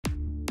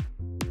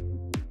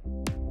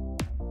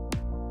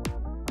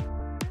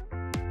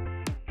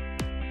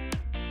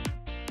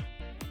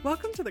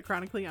Welcome to the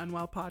Chronically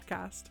Unwell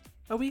podcast,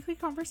 a weekly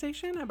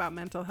conversation about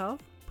mental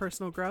health,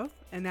 personal growth,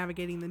 and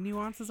navigating the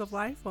nuances of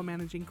life while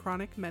managing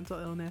chronic mental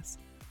illness.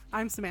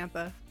 I'm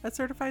Samantha, a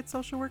certified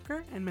social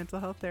worker and mental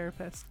health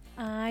therapist.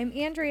 I'm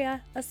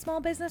Andrea, a small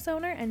business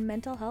owner and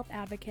mental health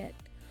advocate.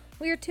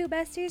 We are two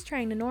besties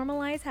trying to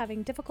normalize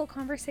having difficult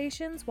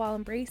conversations while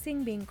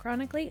embracing being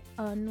chronically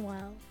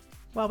unwell.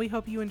 While we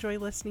hope you enjoy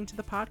listening to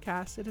the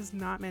podcast, it is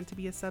not meant to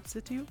be a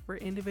substitute for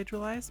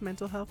individualized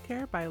mental health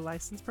care by a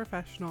licensed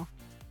professional.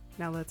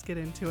 Now let's get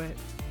into it.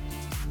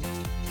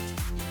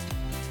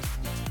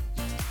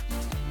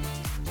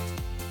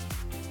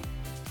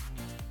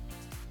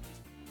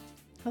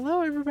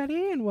 Hello,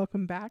 everybody, and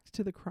welcome back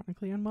to the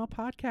Chronically Unwell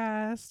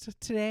podcast.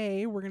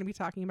 Today, we're going to be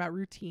talking about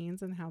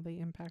routines and how they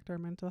impact our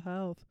mental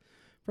health.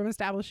 From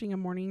establishing a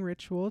morning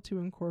ritual to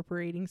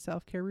incorporating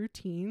self-care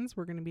routines,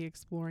 we're going to be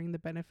exploring the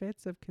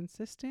benefits of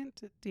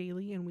consistent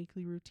daily and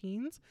weekly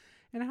routines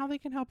and how they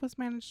can help us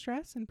manage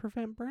stress and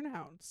prevent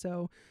burnout.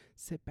 So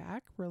sit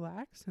back,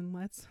 relax, and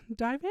let's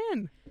dive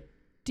in.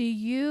 Do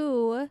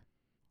you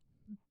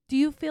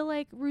feel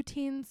like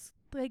routines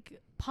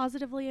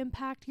positively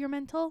impact your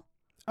mental?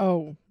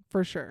 Oh,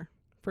 for sure.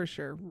 For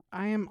sure.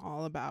 I am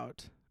all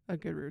about a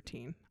good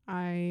routine.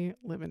 I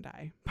live and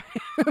die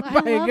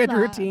by a good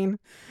routine.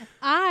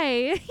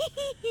 I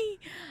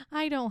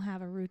don't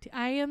have a routine.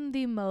 I am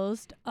the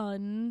most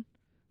unroutined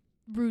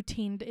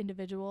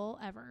individual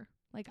ever.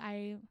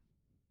 I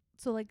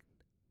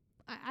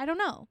don't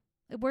know.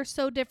 We're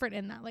so different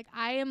in that.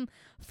 I am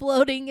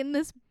floating in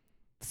this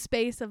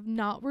space of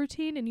not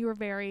routine, and you are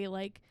very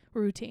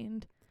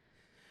routined.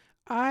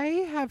 I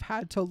have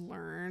had to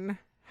learn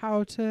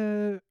how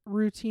to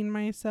routine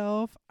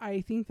myself.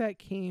 I think that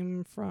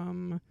came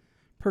from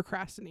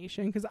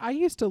procrastination, because I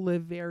used to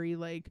live very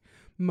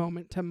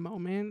moment to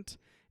moment,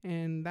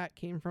 and that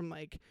came from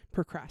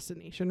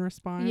procrastination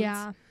response.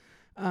 Yeah.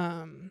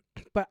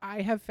 But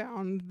I have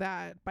found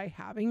that by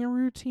having a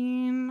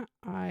routine,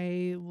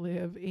 I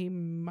live a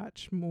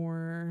much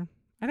more,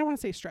 I don't want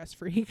to say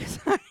stress-free, because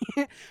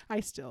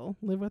I still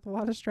live with a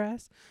lot of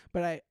stress,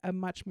 but a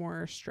much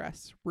more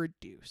stress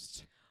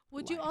reduced.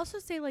 Would you also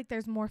say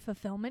there's more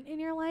fulfillment in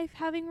your life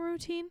having a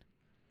routine?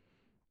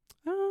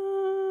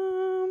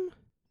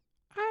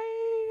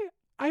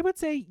 I would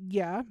say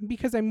yeah,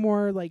 because I'm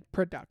more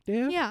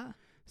productive. Yeah.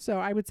 So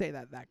I would say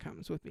that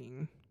comes with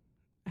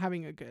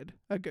having a good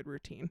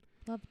routine.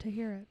 Love to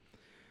hear it.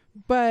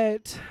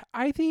 But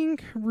I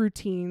think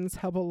routines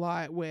help a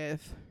lot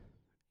with,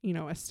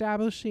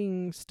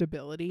 establishing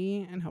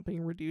stability and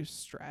helping reduce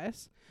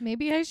stress.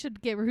 Maybe I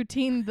should get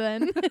routine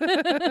then.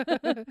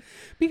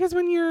 Because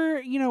when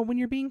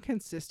you're being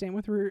consistent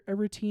with a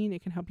routine,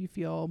 it can help you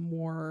feel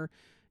more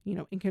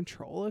in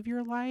control of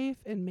your life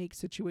and make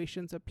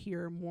situations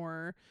appear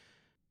more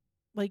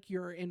like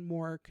you're in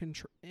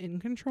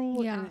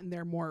control. Yeah. And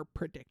they're more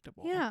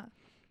predictable. Yeah.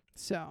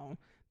 So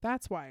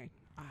that's why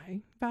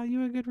I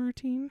value a good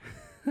routine.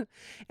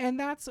 And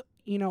that's,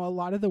 a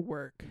lot of the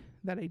work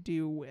that I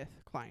do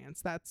with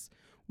clients. That's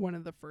one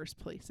of the first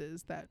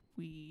places that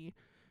we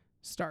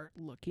start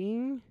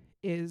looking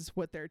is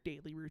what their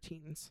daily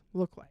routines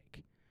look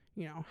like.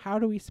 How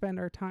do we spend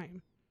our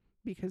time?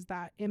 Because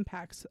that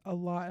impacts a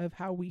lot of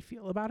how we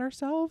feel about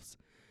ourselves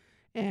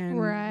and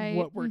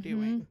what we're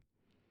doing.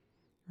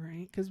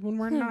 Right? Because when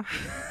we're not,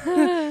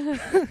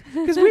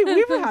 because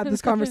we've had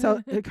this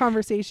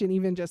conversation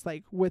even just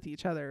with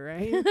each other,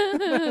 right?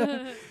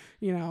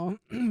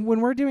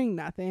 When we're doing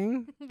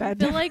nothing,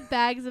 that feel like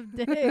bags of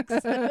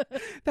dicks.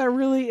 That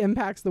really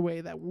impacts the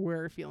way that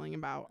we're feeling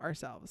about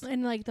ourselves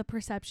and the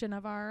perception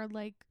of our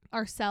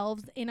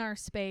ourselves in our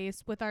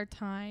space with our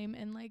time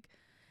and maybe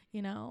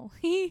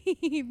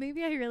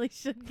I really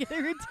should get a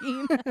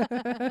routine.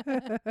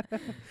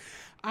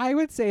 I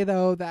would say,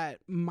 though, that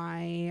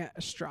my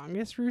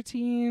strongest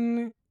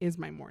routine is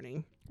my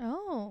morning.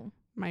 Oh.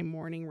 My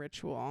morning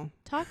ritual.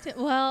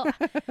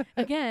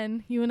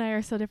 Again, you and I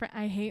are so different.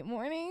 I hate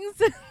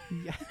mornings.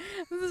 Yeah.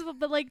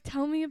 But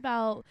tell me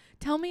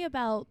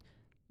about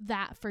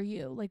that for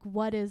you.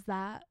 What is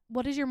that?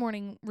 What is your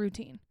morning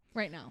routine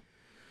right now?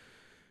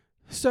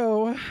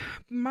 So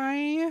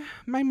my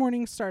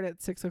mornings start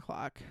at 6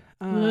 o'clock.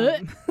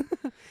 It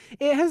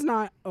has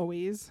not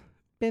always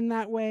been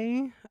that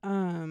way.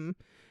 And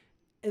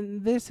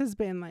this has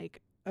been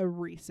a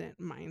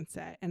recent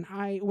mindset. And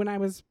when I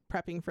was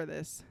prepping for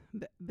this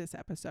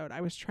episode,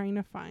 I was trying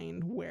to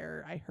find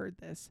where I heard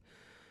this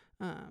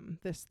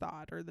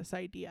thought or this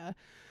idea.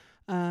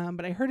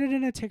 But I heard it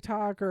in a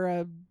TikTok or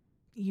a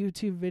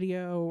YouTube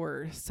video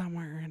or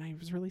somewhere, and I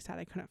was really sad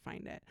I couldn't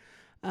find it.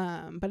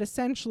 But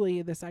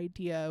essentially this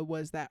idea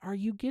was that, are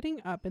you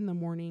getting up in the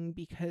morning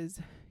because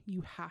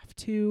you have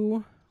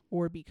to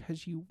or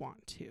because you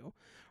want to?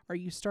 Are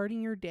you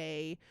starting your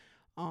day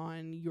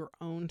on your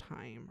own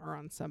time or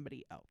on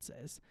somebody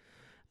else's?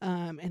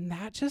 And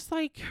that just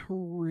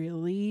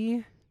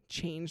really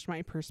changed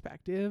my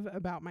perspective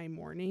about my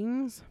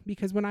mornings,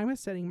 because when I was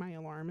setting my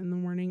alarm in the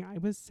morning, I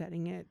was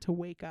setting it to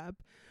wake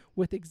up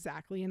with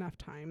exactly enough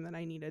time that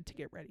I needed to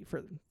get ready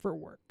for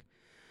work.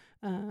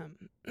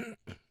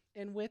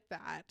 And with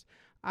that,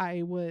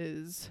 I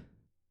was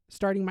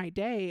starting my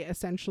day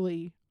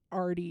essentially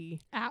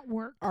already at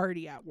work.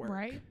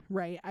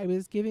 Right. I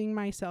was giving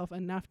myself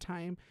enough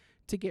time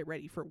to get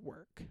ready for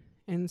work.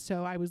 And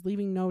so I was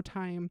leaving no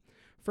time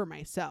for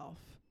myself.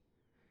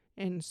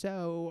 And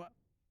so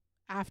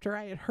after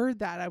I had heard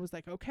that, I was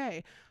like,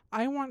 okay,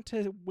 I want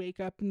to wake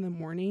up in the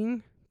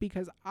morning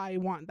because I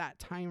want that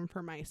time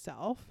for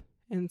myself.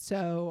 And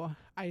so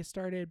I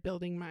started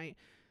building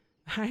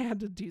I had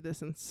to do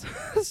this in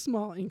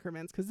small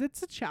increments because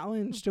it's a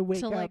challenge to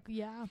wake up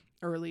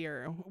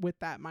earlier with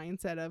that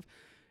mindset of,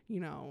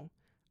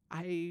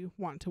 I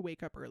want to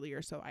wake up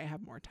earlier so I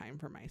have more time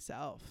for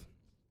myself.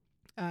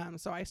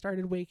 So I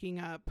started waking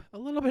up a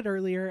little bit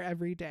earlier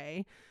every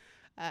day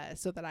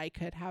so that I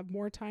could have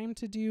more time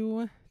to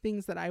do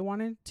things that I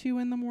wanted to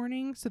in the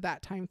morning. So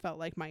that time felt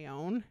like my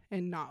own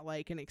and not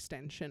like an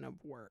extension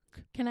of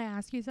work. Can I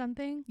ask you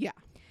something? Yeah.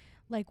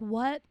 Like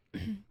what,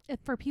 if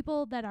for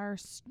people that are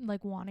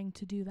like wanting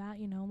to do that,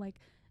 like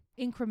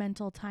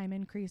incremental time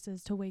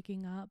increases to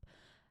waking up,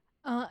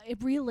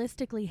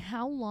 realistically,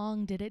 how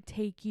long did it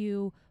take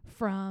you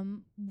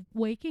from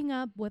waking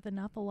up with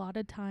enough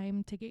allotted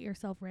time to get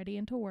yourself ready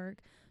into work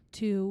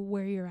to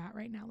where you're at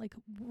right now? Like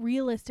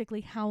realistically,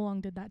 how long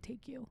did that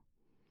take you?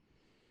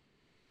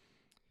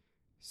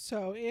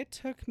 So it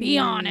took me... Be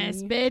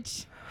honest,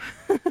 bitch.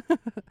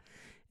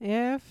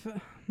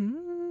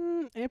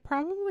 It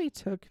probably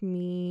took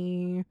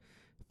me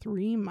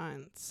 3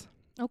 months.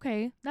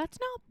 Okay. That's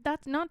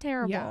not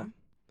terrible. Yeah.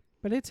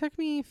 But it took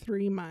me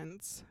 3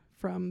 months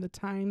from the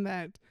time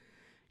that,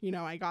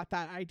 I got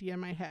that idea in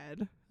my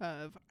head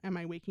of, am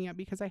I waking up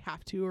because I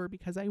have to or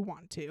because I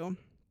want to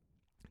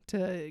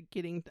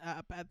getting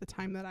up at the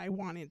time that I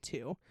wanted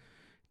to.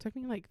 It took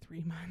me like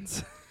 3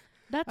 months.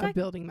 That's of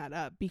building that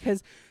up,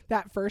 because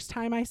that first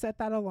time I set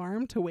that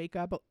alarm to wake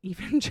up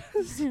even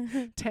just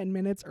 10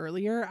 minutes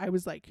earlier, I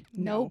was like,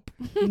 no,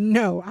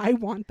 I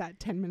want that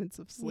 10 minutes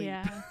of sleep.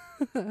 Yeah.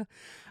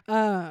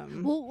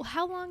 Well,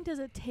 how long does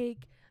it take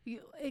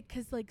you?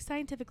 Because like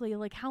scientifically,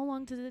 like how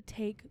long does it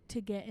take to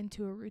get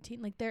into a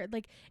routine?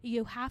 Like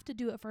you have to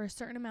do it for a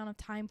certain amount of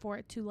time for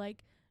it to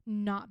like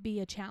not be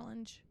a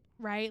challenge.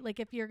 Right? Like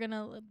if you're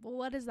gonna,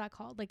 what is that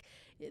called? Like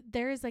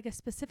there is like a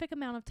specific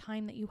amount of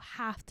time that you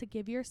have to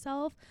give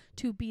yourself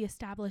to be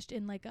established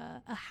in like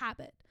a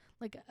habit,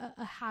 like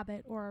a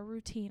habit or a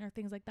routine or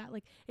things like that.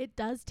 Like it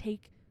does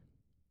take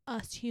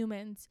us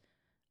humans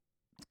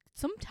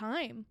some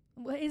time.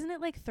 Isn't it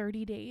like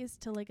 30 days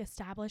to like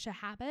establish a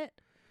habit?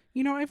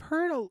 I've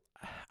heard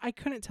I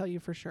couldn't tell you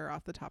for sure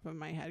off the top of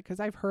my head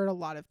because I've heard a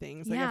lot of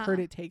things. Like I've heard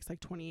it takes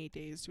like 28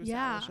 days to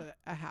establish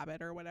a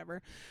habit or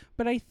whatever.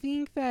 But I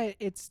think that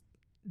it's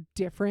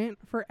different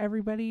for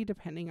everybody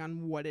depending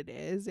on what it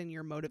is and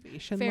your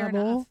motivation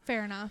level.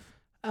 Fair enough.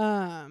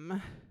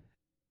 And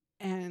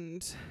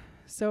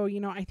so,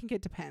 I think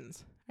it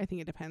depends. I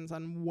think it depends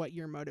on what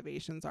your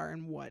motivations are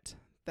and what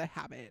the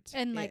habit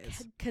and like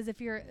is. Because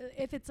if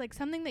it's like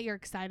something that you're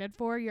excited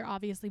for, you're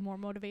obviously more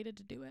motivated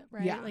to do it,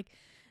 right? Yeah. Like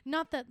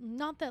not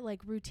that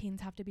like routines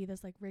have to be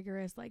this like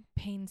rigorous like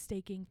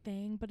painstaking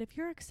thing, but if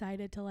you're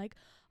excited to like,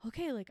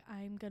 okay, like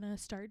I'm gonna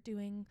start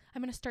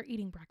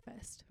eating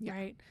breakfast,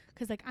 right?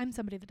 Because like I'm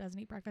somebody that doesn't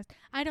eat breakfast.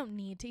 I don't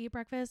need to eat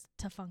breakfast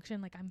to function.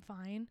 Like I'm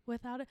fine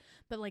without it.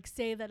 But like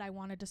say that I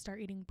wanted to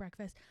start eating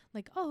breakfast,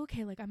 like, oh,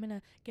 okay, like I'm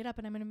gonna get up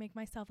and I'm gonna make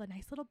myself a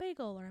nice little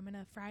bagel, or I'm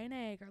gonna fry an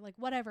egg, or like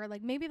whatever.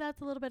 Like maybe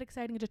that's a little bit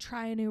exciting to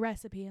try a new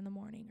recipe in the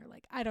morning, or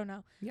like I don't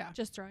know. Yeah.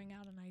 Just throwing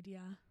out an idea.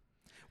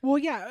 Well,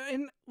 yeah,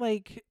 and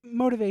like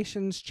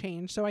motivations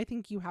change. So I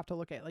think you have to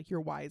look at like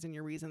your whys and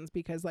your reasons,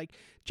 because like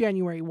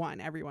January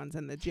 1, everyone's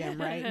in the gym,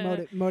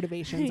 right?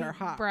 Motivations are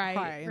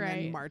high, and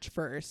then March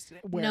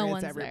 1st, where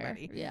is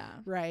everybody? There. Yeah.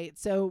 Right.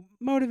 So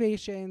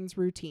motivations,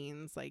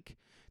 routines, like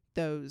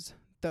those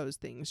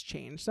things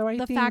change. So I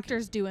think the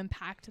factors do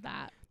impact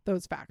that.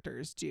 Those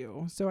factors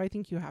do. So I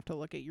think you have to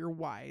look at your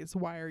whys.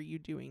 Why are you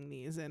doing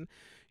these? And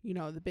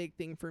the big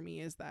thing for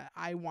me is that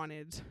I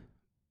wanted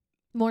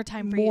more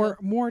time for you.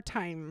 More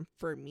time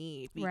for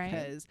me,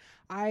 because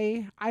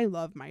I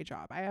love my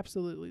job. I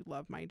absolutely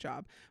love my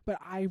job, but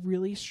I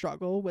really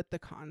struggle with the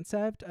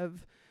concept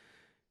of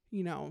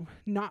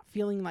not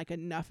feeling like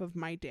enough of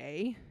my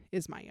day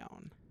is my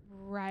own.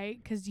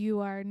 Right, because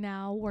you are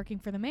now working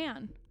for the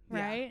man,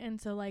 right? Yeah.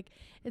 And so like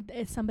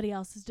if somebody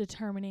else has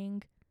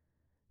determined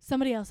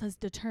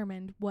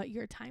what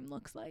your time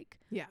looks like.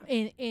 Yeah.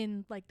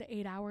 In like the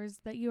 8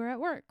 hours that you are at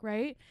work,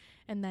 right?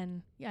 And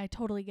then I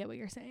totally get what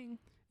you're saying.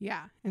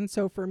 Yeah. And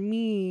so for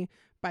me,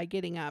 by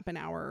getting up an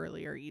hour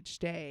earlier each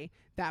day,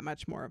 that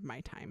much more of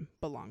my time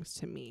belongs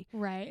to me.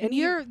 Right. And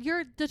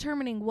you're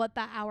determining what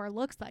that hour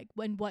looks like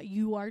and what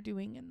you are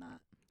doing in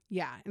that.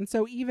 Yeah. And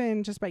so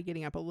even just by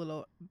getting up a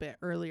little bit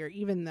earlier,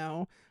 even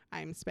though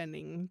I'm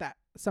spending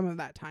some of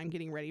that time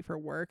getting ready for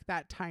work,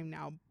 that time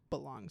now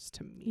belongs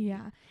to me.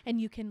 Yeah.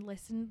 And you can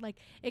listen, like,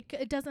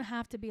 it doesn't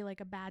have to be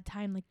like a bad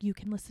time. Like, you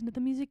can listen to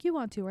the music you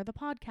want to, or the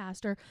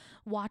podcast, or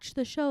watch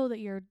the show that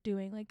you're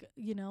doing, like,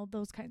 you know,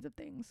 those kinds of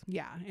things.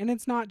 Yeah. And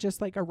it's not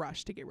just like a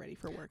rush to get ready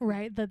for work.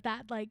 Right.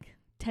 That like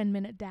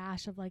 10-minute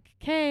dash of like,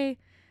 okay,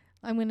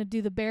 I'm going to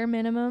do the bare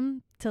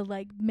minimum to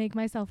like make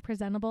myself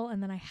presentable,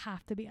 and then I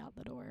have to be out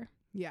the door.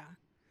 Yeah.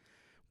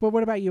 But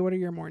what about you? What does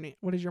your morning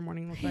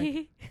look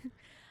like?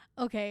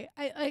 Okay.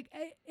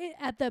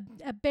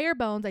 At bare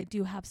bones, I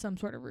do have some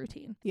sort of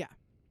routine. Yeah.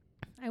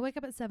 I wake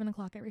up at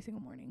 7:00 every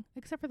single morning,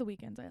 except for the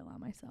weekends. I allow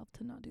myself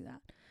to not do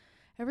that.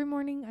 Every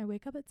morning I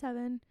wake up at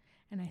 7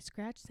 and I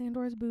scratch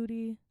Sandor's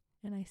booty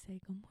and I say,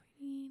 good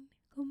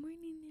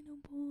morning,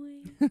 little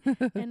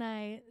boy. And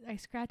I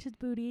scratch his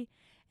booty,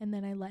 and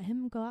then I let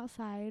him go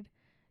outside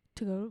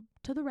to go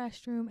to the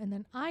restroom, and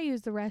then I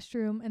use the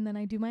restroom, and then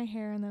I do my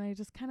hair, and then I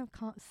just kind of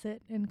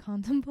sit and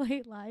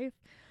contemplate life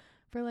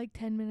for like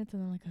 10 minutes,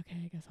 and then I'm like, okay,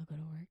 I guess I'll go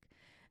to work.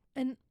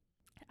 And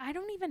I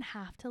don't even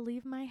have to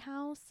leave my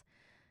house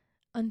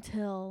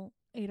until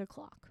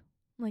 8:00.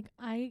 Like,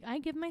 I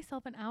give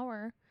myself an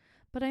hour,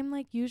 but I'm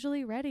like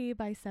usually ready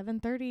by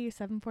 7:30,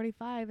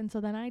 7:45, and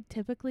so then I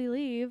typically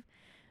leave,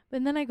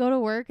 and then I go to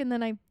work, and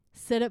then I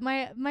sit at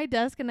my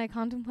desk and I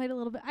contemplate a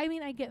little bit. I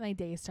mean, I get my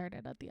day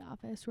started at the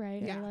office,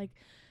 right? Yeah. I like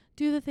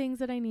do the things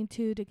that I need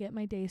to get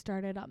my day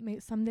started.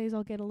 Some days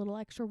I'll get a little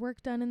extra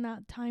work done in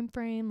that time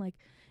frame. Like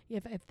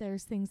if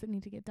there's things that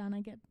need to get done,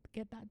 I get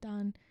that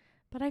done.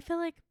 But I feel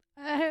like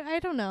I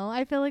don't know.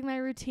 I feel like my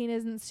routine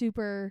isn't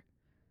super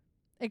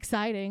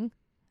exciting.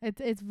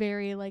 It's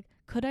very like,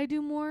 could I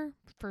do more?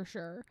 For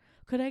sure.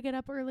 Could I get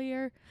up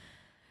earlier?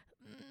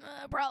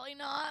 Probably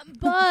not,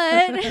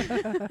 but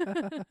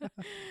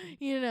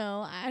you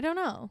know, I don't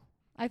know.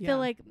 I feel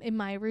like in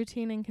my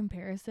routine in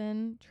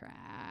comparison,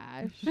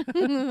 trash.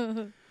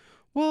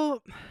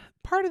 Well,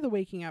 part of the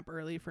waking up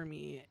early for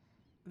me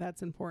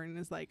that's important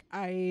is like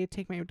I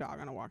take my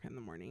dog on a walk in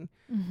the morning.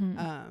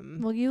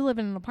 Mm-hmm. Well, you live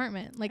in an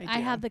apartment. Like I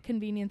have the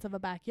convenience of a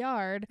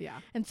backyard. Yeah.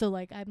 And so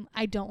like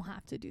I don't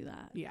have to do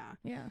that. Yeah.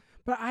 Yeah.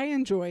 But I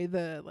enjoy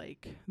the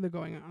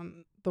going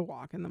on the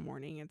walk in the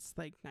morning. It's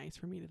like nice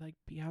for me to like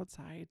be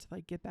outside to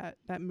like get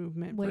that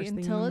movement. Wait first thing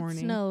until in the it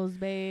morning. Snows,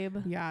 babe.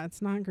 Yeah,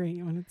 it's not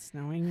great when it's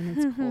snowing and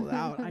it's cold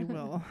out. I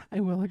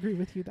will agree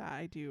with you that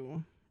I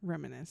do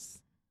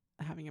reminisce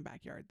having a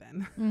backyard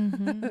then.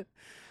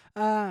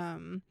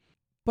 Mm-hmm.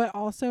 But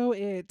also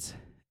it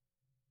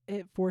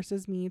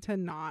forces me to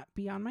not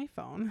be on my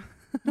phone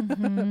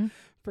Mm-hmm.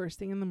 first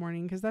thing in the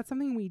morning, because that's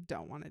something we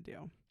don't want to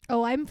do.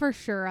 Oh, I'm for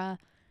sure.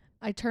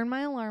 I turn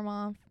my alarm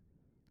off.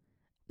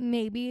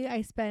 Maybe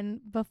I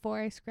spend, before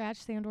I scratch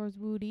Sandor's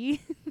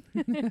booty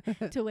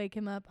to wake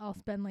him up, I'll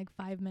spend like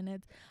 5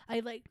 minutes.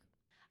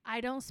 I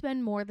don't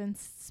spend more than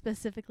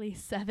specifically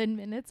 7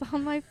 minutes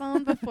on my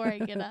phone before I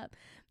get up,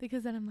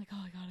 because then I'm like,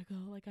 oh, I gotta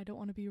go. Like, I don't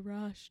want to be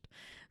rushed.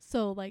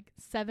 So like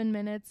 7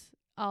 minutes,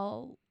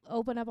 I'll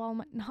open up all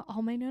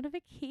my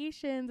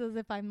notifications as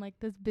if I'm like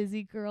this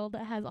busy girl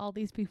that has all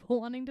these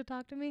people wanting to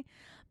talk to me.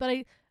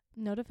 But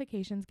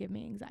notifications give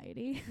me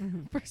anxiety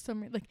for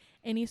some reason. Like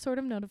any sort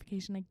of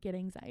notification, I get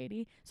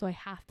anxiety. So I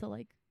have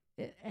to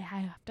I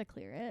have to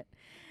clear it.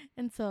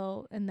 And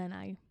then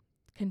I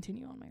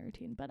continue on my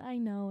routine. But I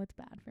know it's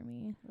bad for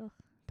me. Ugh.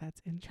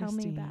 That's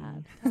interesting.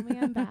 Tell me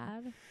I'm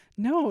bad.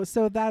 No,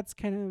 so that's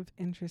kind of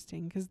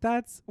interesting, because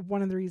that's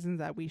one of the reasons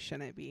that we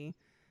shouldn't be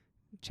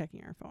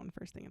checking our phone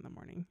first thing in the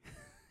morning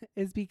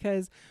is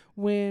because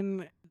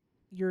when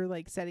you're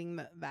like setting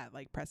that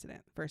like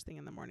precedent first thing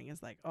in the morning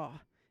is like, oh,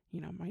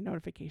 you know, my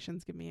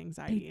notifications give me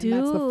anxiety, and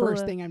that's the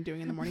first thing I'm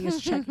doing in the morning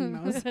is checking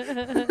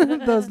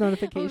those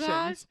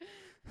notifications.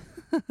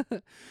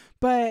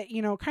 But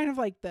you know, kind of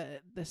like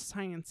the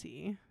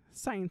sciencey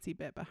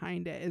bit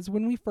behind it is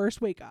when we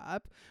first wake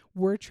up,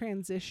 we're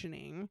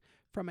transitioning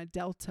from a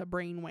delta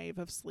brainwave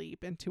of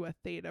sleep into a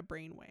theta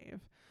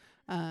brainwave.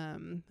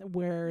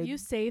 Where you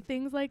say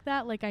things like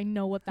that, like I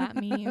know what that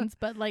means,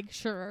 but like,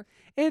 sure.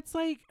 It's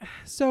like,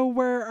 so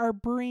where our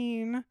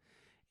brain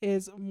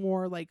is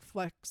more like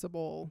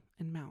flexible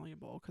and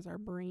malleable, because our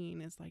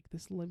brain is like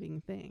this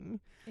living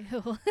thing.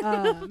 Ew.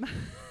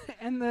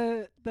 And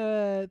the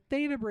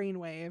theta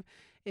brainwave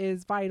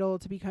is vital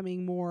to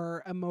becoming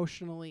more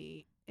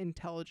emotionally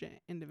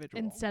intelligent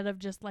individual. Instead of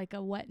just like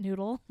a wet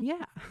noodle.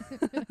 Yeah.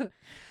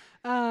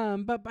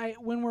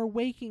 But when we're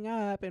waking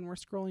up and we're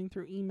scrolling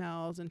through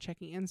emails and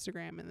checking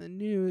Instagram and the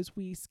news,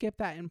 we skip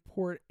that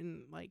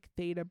important like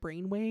theta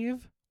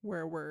brainwave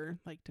where we're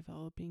like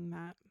developing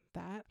that,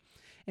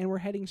 and we're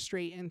heading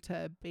straight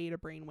into beta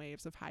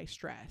brainwaves of high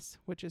stress,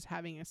 which is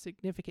having a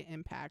significant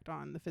impact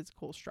on the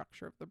physical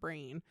structure of the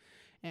brain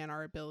and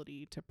our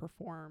ability to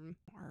perform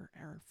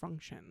our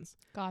functions.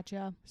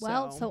 Gotcha.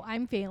 So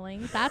I'm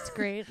failing. That's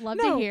great. Love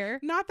to hear.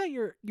 Not that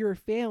you're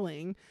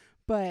failing,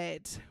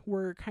 but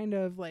we're kind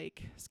of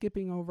like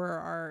skipping over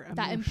our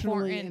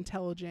emotionally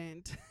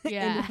intelligent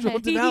individual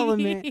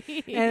development,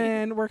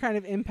 and we're kind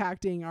of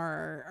impacting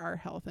our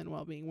health and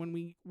well-being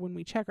when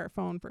we check our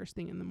phone first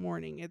thing in the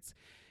morning.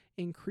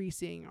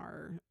 increasing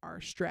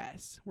our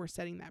stress. We're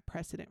setting that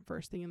precedent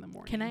first thing in the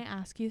morning. Can I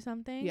ask you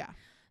something? Yeah.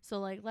 So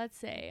like, let's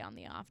say on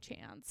the off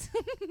chance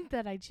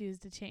that I choose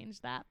to change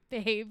that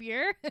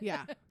behavior.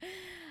 Yeah.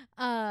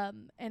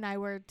 And I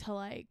were to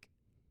like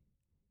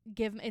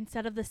give,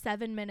 instead of the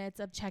 7 minutes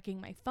of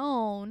checking my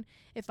phone,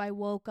 if I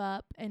woke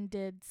up and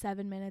did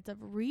 7 minutes of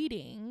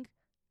reading,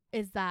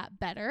 is that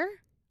better?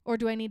 Or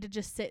do I need to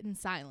just sit in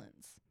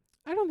silence?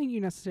 I don't think you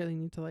necessarily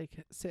need to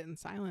like sit in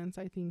silence.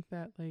 I think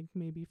that like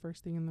maybe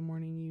first thing in the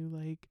morning you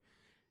like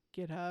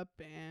get up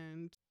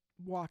and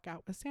walk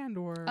out with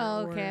Sandor.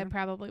 Oh, okay. I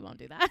probably won't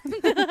do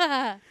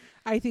that.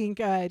 I think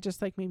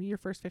just like maybe your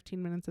first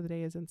 15 minutes of the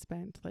day isn't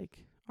spent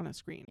like on a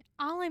screen.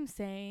 All I'm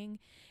saying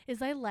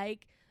is I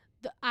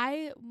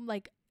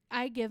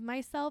give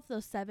myself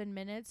those 7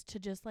 minutes to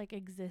just like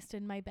exist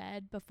in my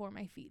bed before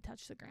my feet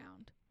touch the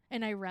ground.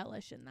 And I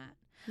relish in that.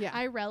 Yeah.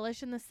 I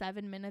relish in the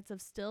 7 minutes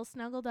of still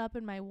snuggled up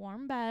in my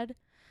warm bed.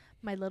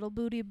 My little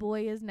booty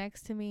boy is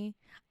next to me.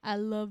 I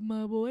love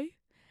my boy.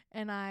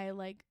 And I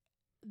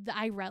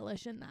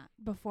relish in that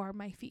before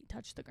my feet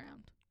touch the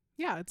ground.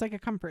 Yeah, it's like a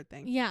comfort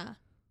thing. Yeah.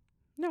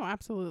 No,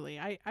 absolutely.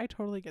 I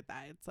totally get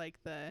that. It's like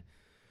the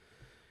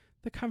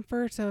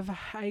comfort of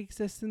I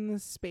exist in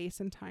this space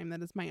and time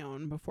that is my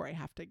own before I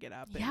have to get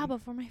up. Yeah,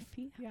 before my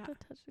feet have Yeah. to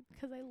touch it,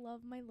 because I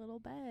love my little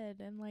bed.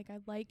 And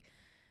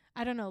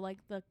I don't know, like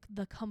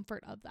the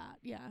comfort of that,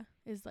 yeah,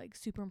 is like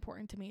super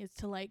important to me, is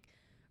to like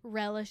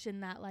relish in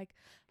that, like,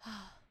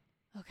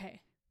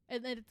 okay.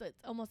 And then it's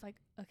almost like,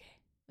 okay,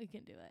 we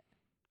can do it.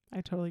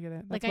 I totally get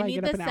it. That's Like why I need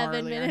get up the an hour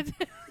 7 earlier. minutes.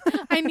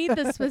 I need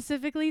the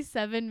specifically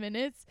 7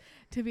 minutes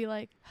to be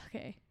like,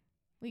 okay,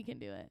 we can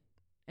do it.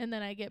 And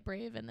then I get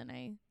brave and then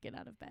I get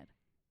out of bed.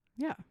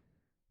 Yeah.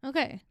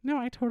 Okay. No,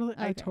 I totally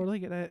Okay.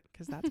 get it,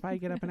 because that's why I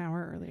get up an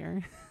hour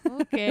earlier.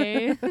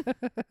 Okay.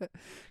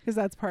 Because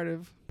that's part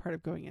of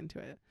going into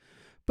it.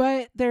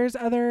 But there's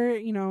other,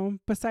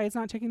 besides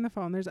not checking the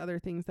phone, there's other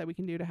things that we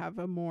can do to have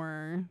a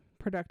more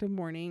productive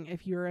morning.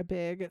 If you're a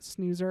big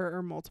snoozer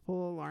or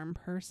multiple alarm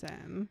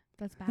person,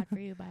 That's bad for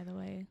you, by the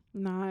way.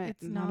 not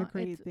a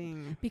great it's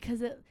thing.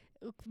 Because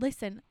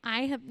listen,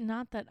 I have,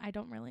 not that I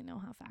don't really know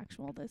how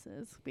factual this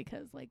is,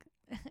 because like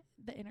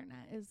the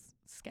internet is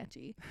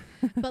sketchy,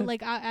 but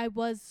like I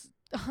was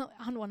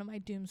on one of my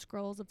doom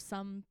scrolls of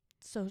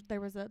so there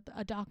was a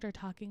doctor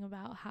talking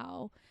about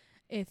how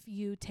if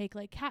you take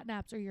like cat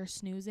naps or you're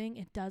snoozing,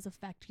 it does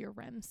affect your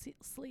REM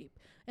sleep,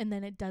 and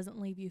then it doesn't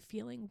leave you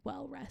feeling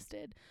well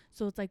rested.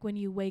 So it's like when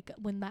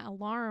that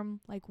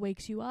alarm like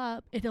wakes you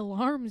up, it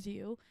alarms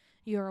you,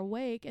 you're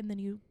awake, and then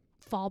you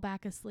fall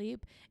back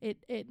asleep,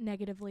 it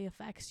negatively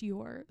affects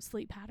your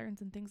sleep patterns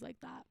and things like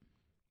that.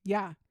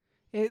 Yeah.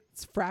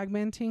 It's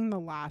fragmenting the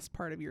last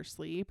part of your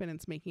sleep, and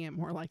it's making it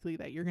more likely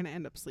that you're going to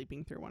end up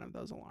sleeping through one of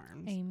those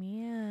alarms.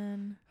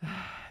 Amen.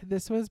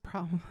 This was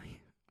probably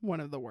one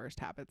of the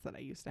worst habits that I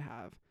used to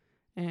have.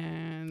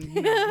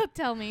 And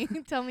Tell me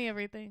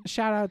everything.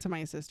 shout out to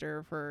my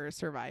sister for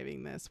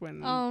surviving this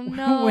when Oh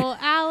no,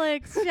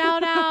 Alex,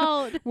 shout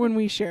out. when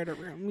we shared a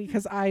room,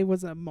 because I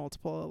was a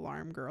multiple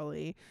alarm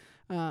girly.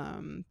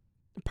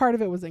 Part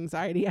of it was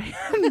anxiety. I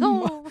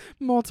had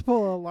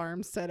multiple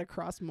alarms set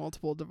across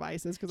multiple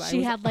devices, because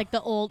she had like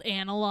the old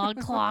analog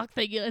clock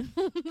that you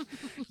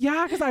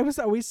yeah, because I was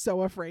always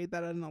so afraid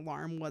that an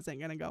alarm wasn't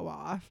going to go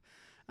off.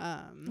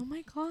 Oh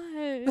my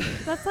god,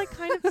 that's like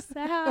kind of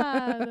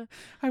sad.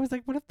 I was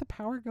like, what if the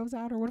power goes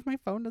out, or what if my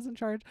phone doesn't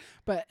charge?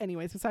 But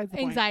anyways, besides the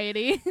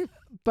anxiety. point.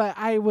 But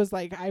I was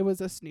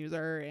a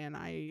snoozer, and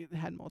I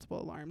had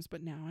multiple alarms,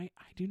 but now I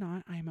do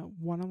not. I'm at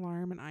one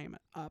alarm and I am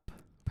up.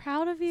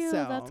 Proud of you.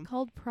 So, that's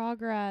called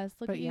progress.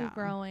 Look at you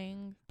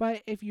growing.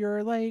 But if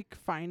you're like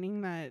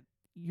finding that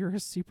you're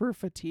super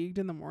fatigued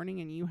in the morning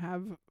and you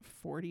have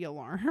 40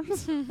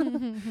 alarms,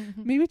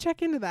 maybe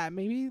check into that.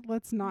 Maybe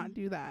let's not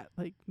do that.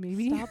 Like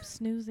maybe stop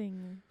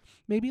snoozing.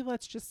 Maybe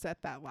let's just set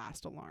that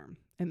last alarm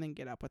and then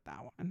get up with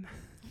that one.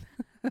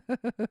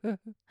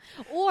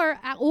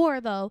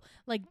 or though,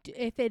 like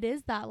if it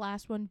is that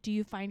last one, do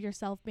you find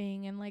yourself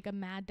being in like a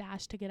mad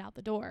dash to get out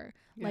the door?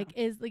 Yeah. Like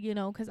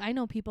because I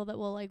know people that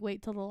will like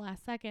wait till the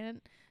last second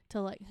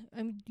to like,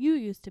 you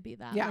used to be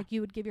that. Yeah. Like you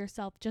would give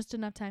yourself just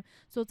enough time.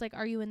 So it's like,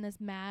 are you in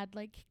this mad,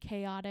 like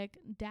chaotic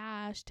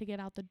dash to get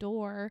out the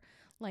door?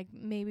 Like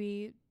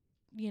maybe,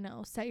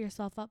 set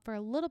yourself up for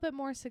a little bit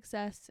more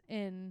success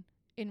in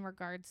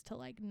regards to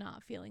like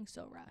not feeling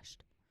so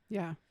rushed.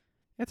 Yeah.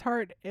 It's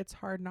hard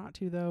not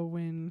to, though,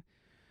 when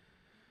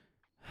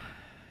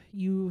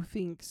you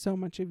think so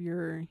much of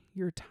your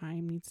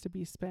time needs to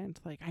be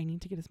spent. Like, I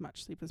need to get as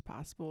much sleep as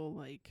possible.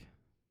 Like,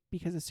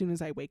 because as soon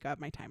as I wake up,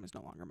 my time is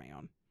no longer my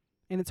own.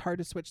 And it's hard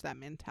to switch that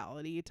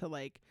mentality to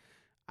like,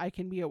 I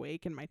can be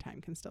awake and my time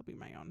can still be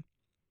my own.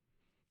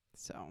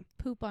 So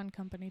poop on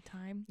company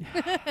time.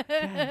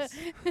 Yes.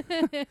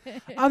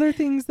 Other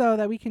things, though,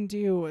 that we can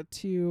do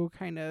to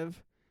kind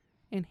of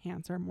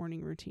enhance our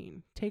morning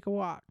routine. Take a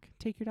walk.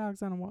 Take your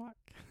dogs on a walk.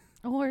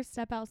 Or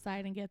step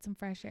outside and get some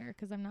fresh air,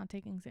 because I'm not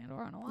taking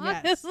Sandor on a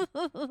walk. Yes.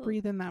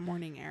 Breathe in that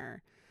morning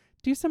air.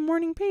 Do some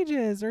morning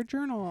pages or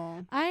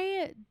journal.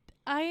 I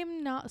I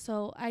am not.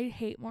 So I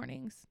hate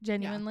mornings.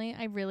 Genuinely.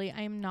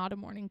 I am not a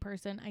morning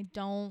person. I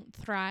don't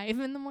thrive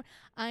in the morning.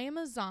 I am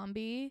a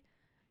zombie.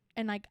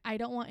 And like, I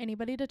don't want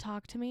anybody to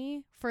talk to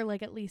me for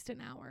like at least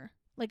an hour.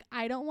 Like,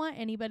 I don't want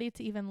anybody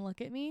to even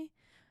look at me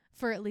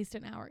for at least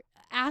an hour.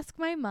 Ask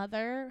my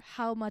mother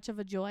how much of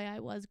a joy I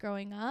was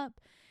growing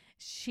up.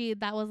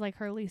 That was like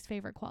her least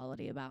favorite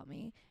quality about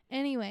me.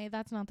 Anyway,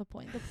 that's not the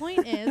point. The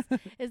point is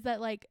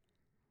that like,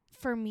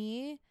 for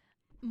me,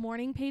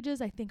 morning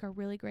pages I think are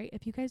really great.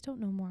 If you guys don't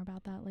know more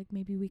about that, like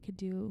maybe we could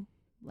do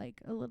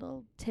like a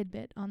little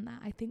tidbit on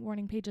that. I think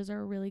morning pages are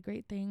a really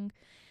great thing.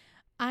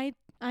 I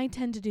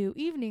tend to do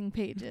evening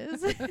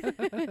pages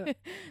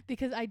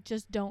because I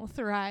just don't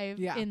thrive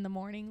in the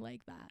morning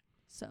like that.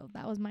 So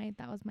that was my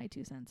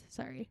 2 cents.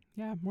 Sorry.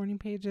 Yeah, morning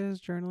pages,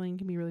 journaling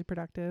can be really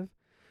productive.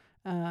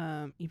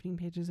 Evening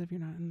pages if you're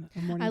not in a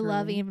morning. I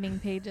love evening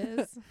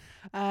pages.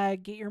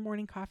 Get your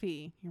morning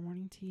coffee, your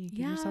morning tea.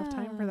 Give yourself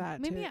time for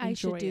that. Maybe I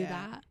should do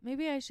that.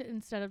 Maybe I should,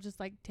 instead of just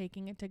like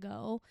taking it to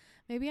go,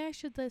 maybe I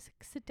should just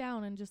sit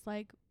down and just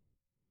like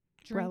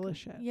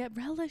relish it. Yeah,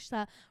 relish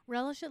that.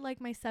 Relish it like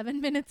my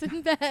 7 minutes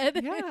in bed.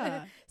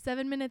 Yeah.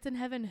 7 minutes in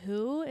heaven.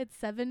 Who? It's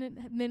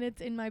 7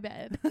 minutes in my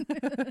bed.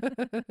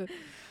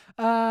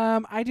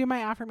 I do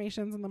my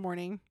affirmations in the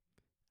morning.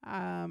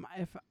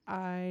 If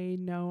I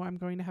know I'm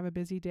going to have a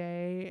busy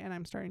day and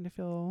I'm starting to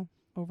feel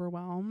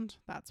overwhelmed,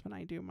 that's when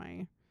I do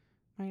my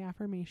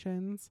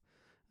affirmations.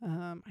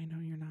 I know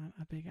you're not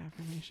a big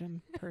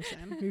affirmation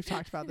person. We've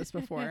talked about this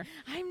before.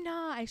 I'm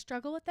not. I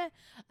struggle with it.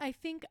 I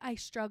think I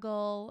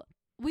struggle.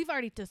 We've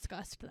already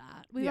discussed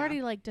that. We've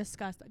already like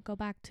discussed. Go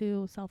back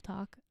to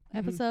self-talk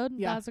episode.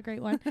 Yeah. That was a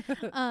great one.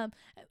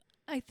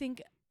 I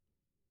think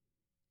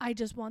I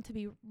just want to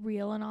be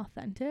real and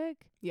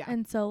authentic. Yeah.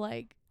 And so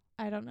like,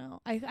 I don't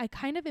know. I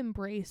kind of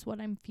embrace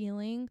what I'm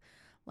feeling,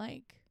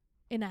 like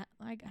I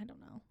don't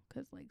know,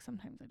 because like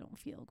sometimes I don't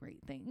feel great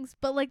things,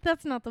 but like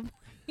that's not the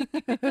point.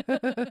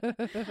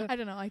 I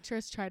don't know. I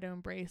just try to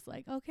embrace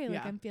like, okay,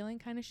 like I'm feeling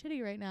kind of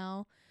shitty right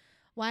now.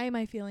 Why am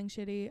I feeling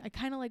shitty? I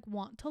kind of like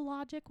want to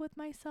logic with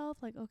myself,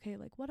 like, okay,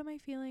 like what am I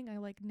feeling? I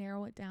like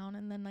narrow it down,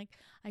 and then like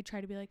I try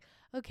to be like,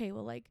 okay,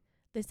 well like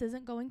this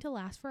isn't going to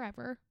last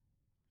forever.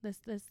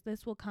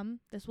 This will come,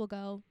 this will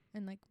go,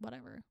 and like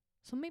whatever.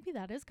 So maybe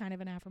that is kind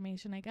of an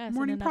affirmation, I guess.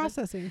 Morning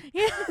processing.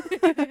 Yeah.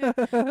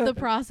 The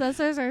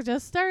processors are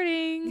just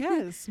starting.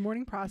 Yes,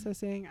 morning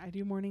processing. I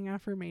do morning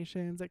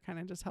affirmations. It kind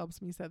of just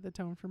helps me set the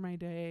tone for my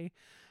day.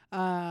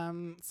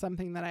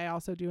 Something that I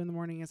also do in the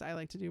morning is I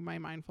like to do my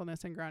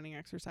mindfulness and grounding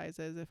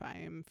exercises if I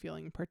am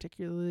feeling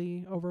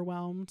particularly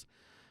overwhelmed.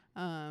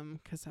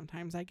 'Cause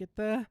sometimes I get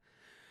the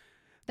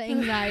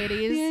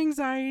anxieties. The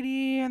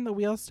anxiety and the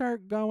wheels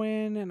start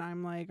going and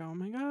I'm like, oh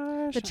my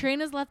gosh. The train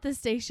has left the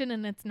station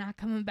and it's not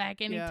coming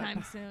back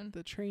anytime soon.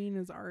 The train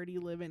is already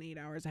living 8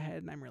 hours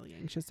ahead and I'm really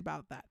anxious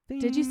about that thing.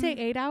 Did you say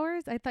 8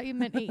 hours? I thought you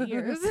meant 8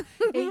 years.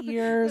 8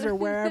 years or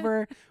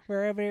wherever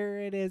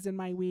it is in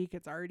my week,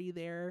 it's already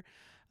there.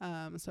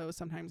 So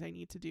sometimes I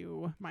need to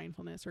do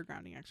mindfulness or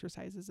grounding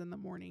exercises in the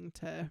morning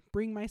to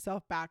bring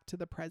myself back to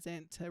the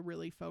present, to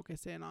really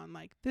focus in on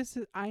like,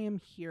 I am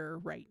here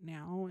right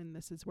now and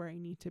this is where I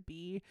need to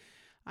be.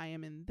 I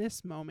am in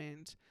this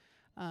moment.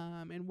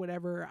 And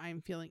whatever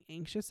I'm feeling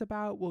anxious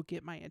about will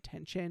get my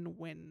attention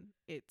when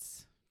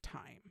it's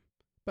time.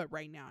 But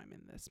right now I'm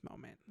in this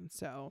moment. And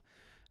so,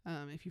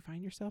 if you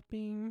find yourself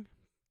being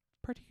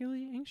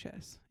particularly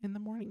anxious, in the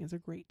morning is a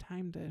great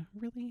time to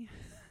really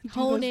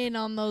hone in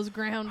on those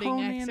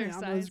grounding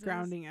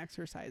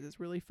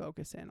exercises. Really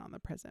focus in on the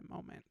present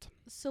moment.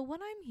 So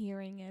what I'm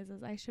hearing is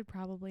I should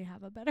probably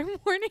have a better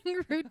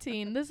morning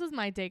routine. This is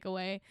my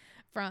takeaway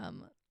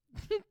from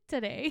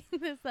today.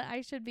 Is that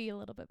I should be a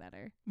little bit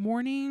better.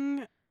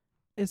 Morning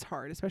is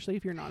hard, especially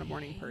if you're not a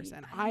morning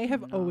person. I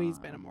have always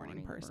been a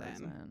morning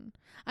person.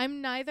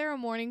 I'm neither a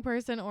morning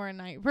person or a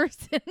night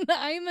person.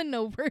 I'm a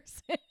no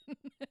person.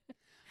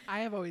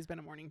 I have always been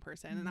a morning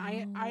person, and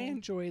I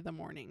enjoy the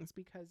mornings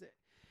because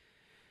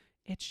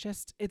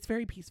it's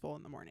very peaceful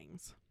in the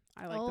mornings.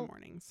 I like the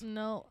mornings.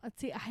 No,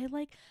 see,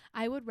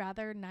 I would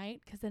rather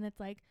night, because then it's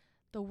like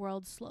the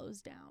world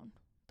slows down.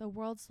 The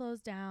world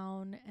slows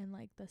down and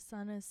like the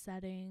sun is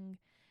setting,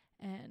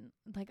 and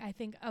like I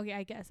think, okay,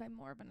 I guess I'm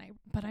more of a night,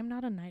 but I'm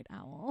not a night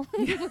owl.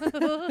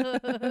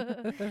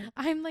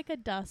 I'm like a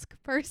dusk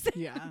person.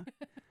 Yeah.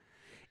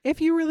 If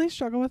you really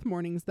struggle with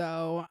mornings,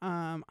 though,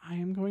 I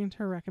am going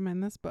to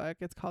recommend this book.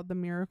 It's called The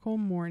Miracle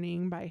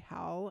Morning by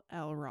Hal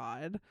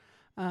Elrod.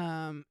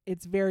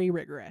 It's very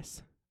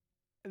rigorous.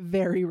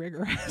 Very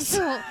rigorous.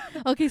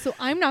 Okay, so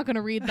I'm not going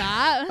to read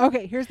that.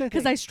 Okay, here's the thing.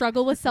 Because I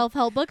struggle with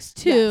self-help books,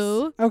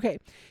 too. Yes. Okay,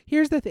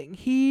 here's the thing.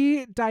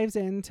 He dives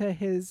into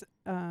his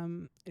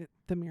The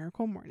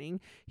Miracle Morning.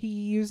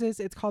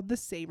 It's called the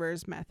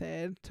Savers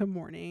Method to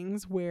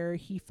mornings, where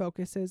he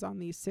focuses on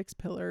these 6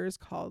 pillars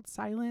called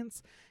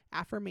silence,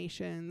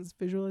 affirmations,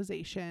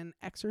 visualization,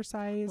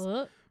 exercise,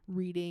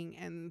 reading,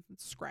 and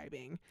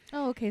scribing.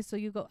 Oh, okay. So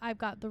I've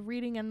got the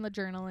reading and the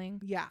journaling.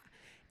 Yeah.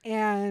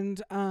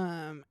 And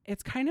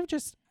it's kind of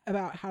just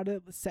about how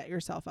to set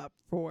yourself up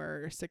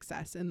for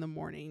success in the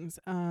mornings.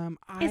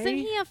 Isn't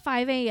he a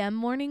 5 a.m.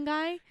 morning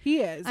guy?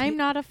 He is. I'm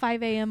not a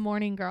 5 a.m.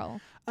 morning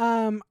girl.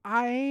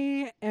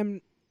 I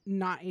am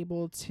not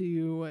able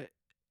to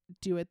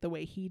do it the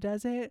way he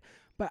does it,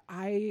 but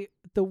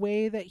the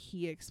way that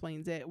he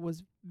explains it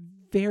was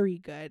very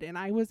good, and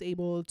I was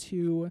able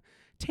to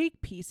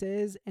take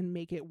pieces and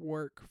make it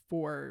work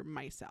for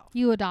myself.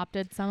 You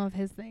adopted some of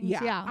his things.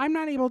 Yeah. I'm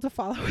not able to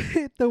follow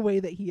it the way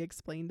that he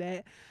explained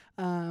it.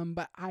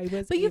 But I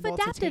was But you've able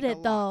to adapted take it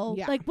a though. lot.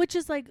 Yeah. Like, which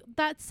is like,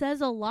 that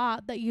says a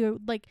lot that you're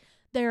like,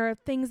 there are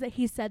things that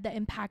he said that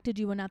impacted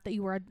you enough that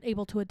you were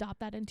able to adopt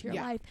that into your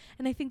life.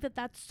 And I think that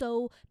that's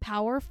so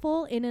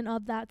powerful in and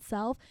of that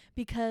self,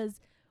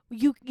 because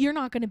you're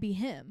not going to be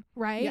him,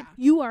 right? Yeah.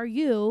 You are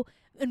you,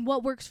 and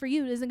what works for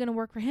you isn't going to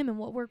work for him, and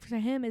what works for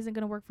him isn't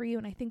going to work for you.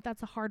 And I think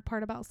that's a hard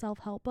part about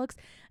self-help books,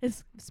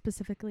 is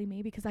specifically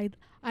me, because I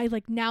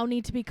like now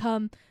need to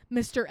become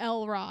Mr.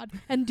 Elrod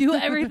and do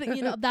everything,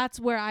 you know. That's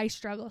where I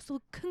struggle.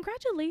 So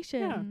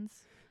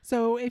congratulations. Yeah.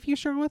 So if you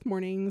struggle with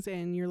mornings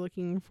and you're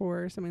looking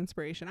for some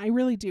inspiration, I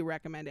really do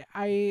recommend it.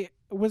 I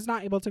was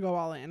not able to go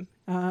all in,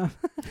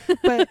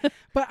 but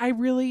I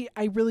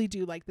really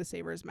do like the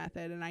Savers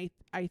method, and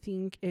I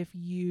think if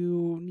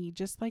you need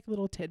just like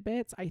little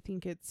tidbits, I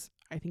think it's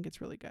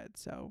really good.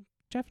 So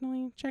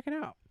definitely check it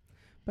out.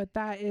 But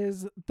that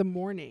is the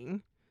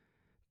morning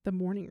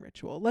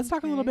ritual. Let's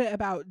talk a little bit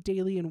about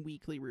daily and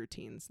weekly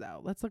routines,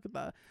 though. Let's look at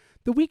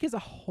the week as a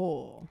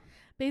whole.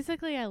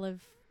 Basically, I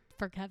live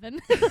for Kevin.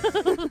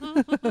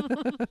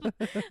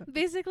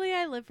 Basically,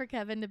 I live for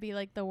Kevin to be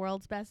like the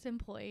world's best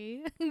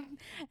employee.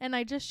 And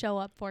I just show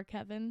up for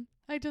Kevin.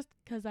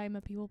 Because I'm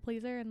a people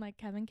pleaser, and like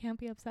Kevin can't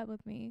be upset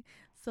with me.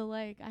 So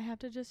like I have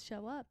to just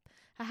show up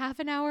a half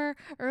an hour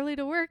early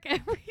to work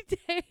every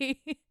day.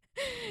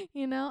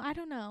 You know, I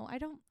don't know. I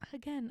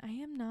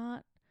am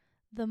not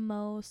the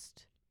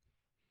most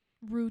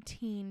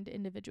routined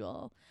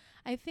individual.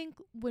 I think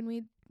when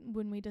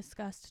we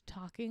discussed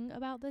talking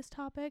about this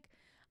topic,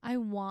 I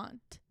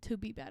want to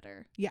be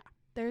better. Yeah.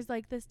 There's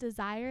like this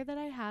desire that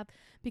I have,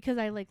 because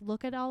I like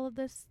look at all of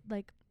this,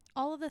 like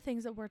all of the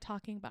things that we're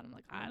talking about. I'm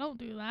like, I don't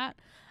do that.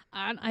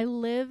 I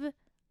live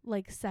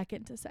like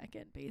second to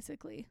second,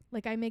 basically.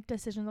 Like I make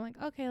decisions. I'm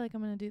like, okay, like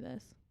I'm going to do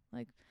this.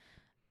 Like,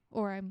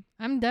 or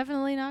I'm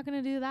definitely not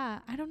going to do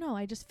that. I don't know.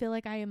 I just feel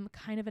like I am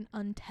kind of an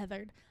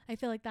untethered. I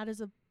feel like that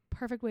is a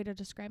perfect way to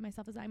describe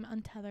myself, as I'm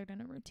untethered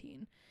in a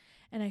routine.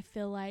 And I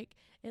feel like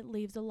it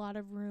leaves a lot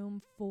of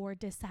room for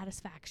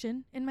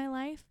dissatisfaction in my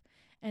life,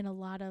 and a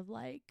lot of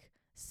like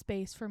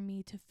space for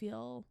me to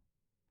feel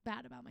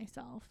bad about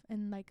myself,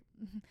 and like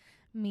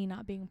me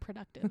not being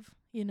productive,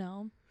 you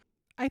know?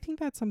 I think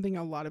that's something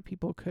a lot of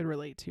people could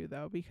relate to,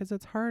 though, because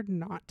it's hard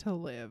not to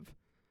live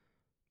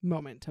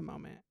moment to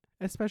moment,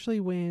 especially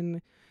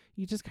when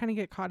you just kind of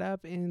get caught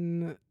up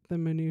in the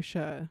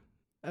minutia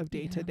of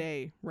day to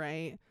day,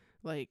 right?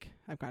 Like,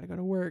 I've got to go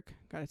to work,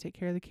 got to take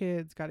care of the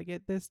kids, got to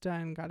get this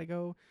done, got to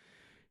go,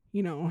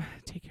 you know,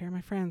 take care of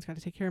my friends, got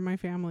to take care of my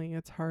family.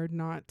 It's hard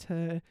not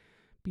to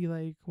be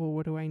like, well,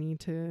 what do I need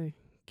to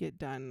get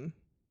done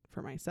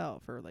for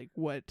myself? Or like,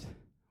 what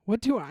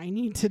do I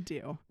need to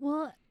do?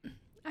 Well,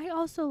 I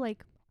also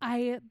like,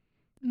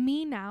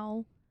 me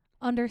now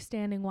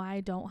understanding why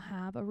I don't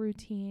have a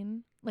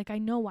routine. Like, I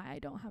know why I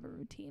don't have a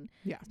routine.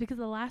 Yeah. It's because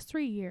the last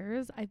 3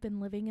 years I've been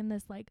living in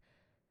this like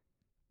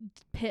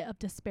pit of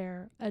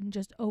despair and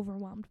just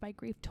overwhelmed by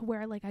grief, to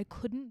where like I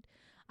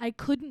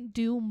couldn't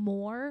do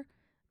more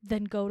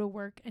than go to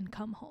work and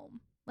come home.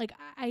 Like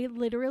I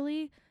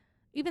literally,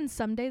 even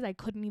some days I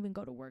couldn't even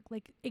go to work.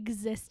 Like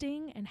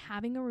existing and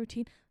having a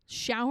routine,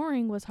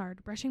 showering was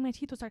hard, brushing my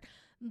teeth was hard.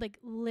 Like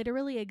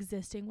literally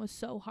existing was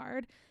so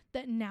hard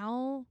that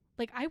now,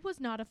 like I was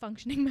not a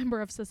functioning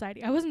member of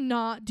society. I was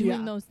not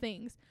doing those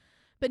things.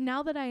 But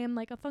now that I am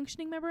like a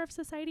functioning member of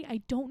society,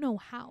 I don't know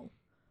how.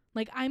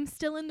 Like I'm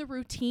still in the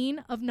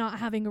routine of not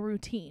having a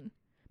routine,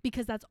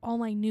 because that's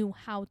all I knew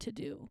how to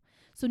do.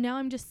 So now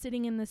I'm just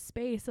sitting in this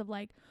space of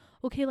like,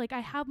 okay, like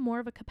I have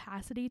more of a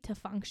capacity to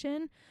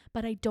function,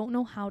 but I don't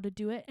know how to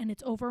do it. And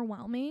it's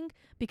overwhelming,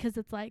 because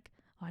it's like,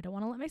 oh, I don't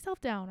want to let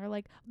myself down, or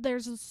like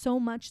there's so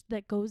much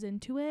that goes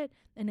into it.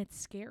 And it's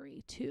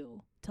scary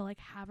too, to like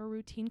have a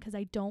routine, because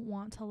I don't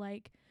want to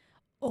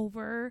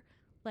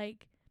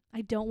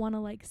I don't want to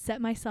like set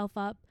myself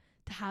up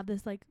to have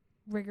this like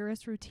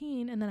rigorous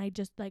routine, and then I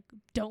just like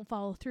don't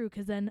follow through,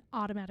 because then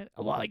automatically,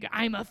 well, like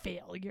I'm a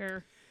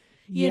failure.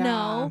 You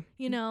know?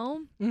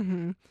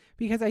 Mm-hmm.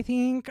 Because I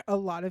think a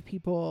lot of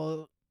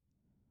people,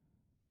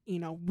 you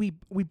know, we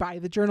buy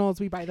the journals,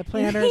 we buy the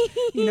planners,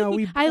 you know,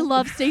 I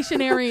love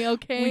stationery,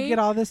 okay? We get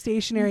all the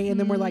stationery, and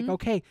then we're like,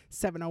 okay,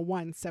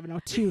 701,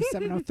 702,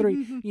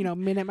 703, you know,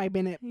 minute by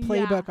minute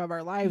playbook of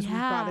our lives. We've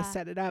got to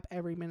set it up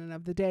every minute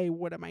of the day.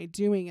 What am I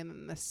doing? And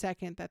then the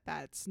second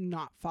that's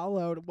not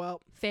followed,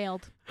 well,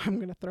 failed. I'm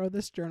going to throw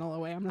this journal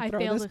away. I'm going to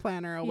throw this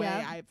planner away.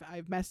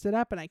 I've messed it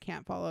up and I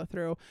can't follow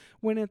through.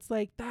 When it's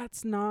like,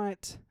 that's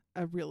not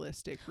a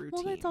realistic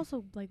routine. Well, that's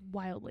also like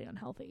wildly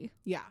unhealthy.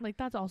 Yeah. Like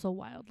that's also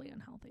wildly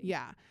unhealthy.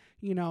 Yeah.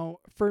 You know,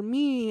 for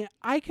me,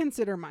 I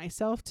consider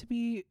myself to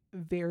be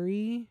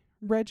very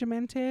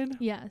regimented.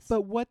 Yes.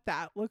 But what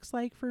that looks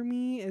like for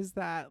me is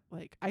that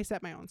like I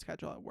set my own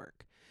schedule at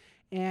work.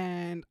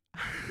 And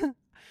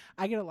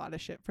I get a lot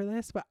of shit for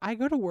this, but I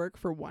go to work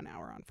for 1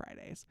 hour on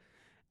Fridays.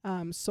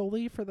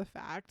 Solely for the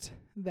fact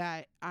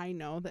that I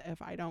know that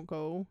if I don't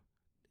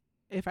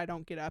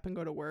get up and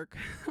go to work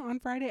on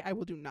Friday, I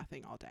will do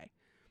nothing all day.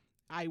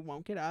 I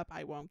won't get up.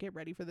 I won't get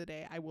ready for the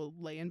day. I will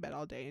lay in bed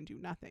all day and do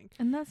nothing.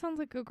 And that sounds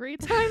like a great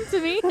time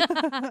to me.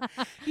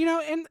 You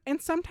know,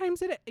 and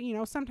sometimes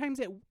sometimes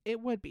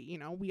it would be, you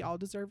know, we all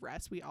deserve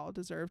rest. We all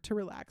deserve to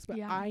relax. But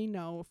Yeah. I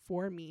know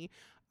for me,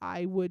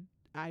 I would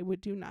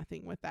do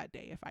nothing with that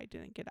day if I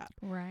didn't get up.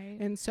 Right.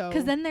 And so,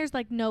 because then there's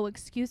like no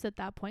excuse at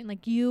that point.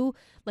 Like you,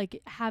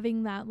 like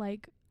having that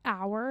like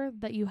hour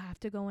that you have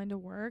to go into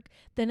work,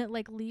 then it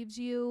like leaves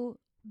you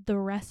the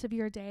rest of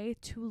your day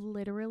to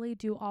literally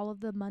do all of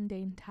the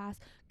mundane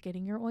tasks,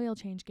 getting your oil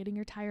changed, getting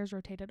your tires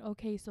rotated.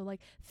 Okay, so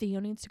like Theo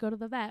needs to go to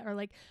the vet, or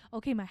like,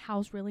 okay, my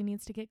house really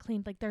needs to get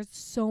cleaned. Like there's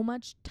so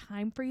much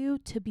time for you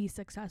to be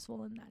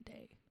successful in that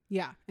day.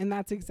 yeah. And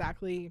that's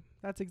exactly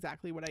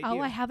what I do. Oh,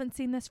 I haven't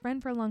seen this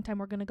friend for a long time.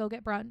 We're going to go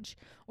get brunch,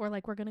 or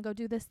like we're going to go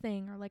do this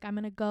thing, or like I'm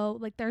going to go,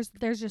 like there's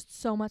just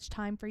so much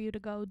time for you to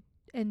go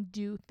and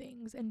do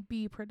things and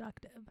be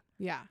productive.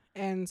 Yeah.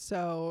 And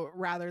so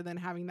rather than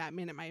having that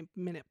minute by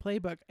minute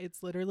playbook,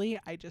 it's literally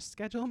I just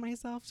schedule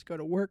myself to go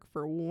to work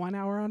for 1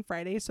 hour on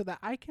Friday so that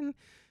I can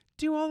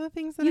do all the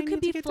things that I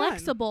need to get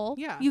flexible.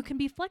 done. Yeah. You can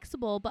be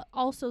flexible, but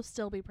also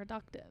still be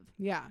productive.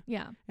 Yeah.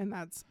 Yeah. And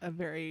that's a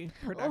very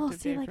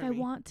productive see, day like for I me.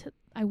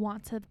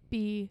 want to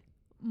be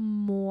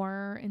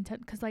more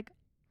intense, because like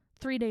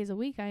 3 days a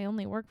week, I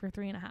only work for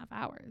 3.5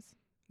 hours.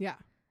 Yeah.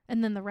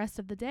 And then the rest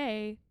of the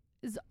day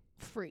is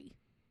free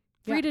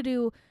Yeah. to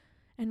do.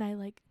 And I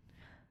like,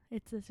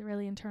 it's this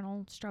really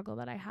internal struggle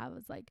that I have,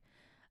 is like,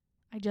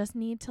 I just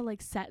need to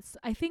like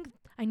I think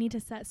I need to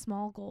set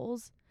small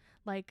goals,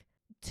 like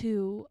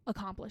to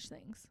accomplish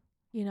things,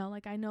 you know,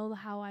 like I know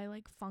how I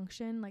like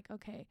function, like,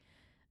 okay,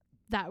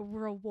 that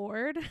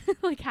reward,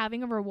 like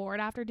having a reward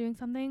after doing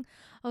something.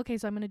 Okay,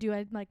 so I'm going to do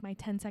like my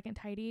 10-second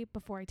tidy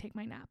before I take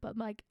my nap. But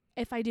like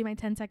if I do my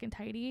 10-second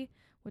tidy,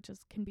 which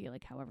can be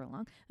like however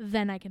long,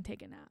 then I can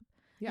take a nap.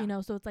 Yeah. You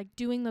know, so it's like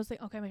doing those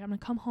things. Okay, like I'm going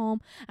to come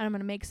home and I'm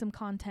going to make some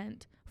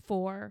content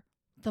for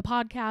the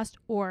podcast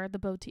or the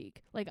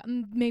boutique. Like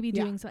maybe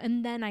doing so,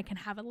 and then I can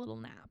have a little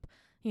nap,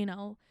 you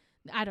know.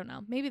 I don't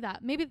know. Maybe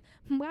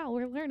wow,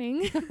 we're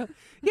learning.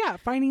 Yeah.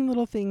 Finding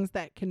little things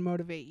that can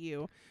motivate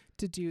you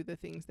to do the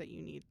things that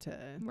you need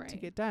to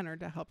get done, or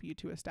to help you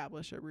to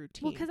establish a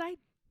routine. Well, because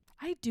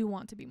I do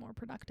want to be more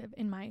productive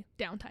in my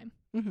downtime.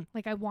 Mm-hmm.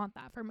 Like I want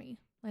that for me,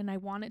 and I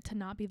want it to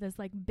not be this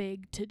like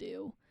big to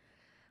do.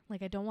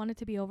 Like I don't want it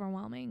to be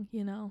overwhelming,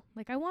 you know.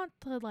 Like I want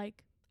to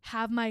like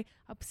have my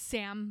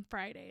Sam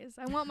Fridays.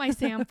 I want my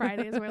Sam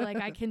Fridays where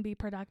like I can be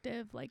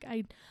productive. Like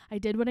I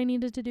did what I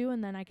needed to do,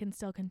 and then I can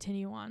still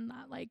continue on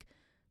that like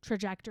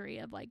trajectory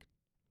of like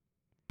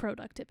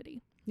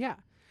productivity. Yeah.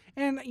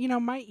 And, you know,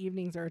 my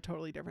evenings are a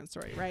totally different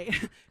story, right?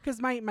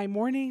 Because my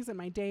mornings and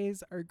my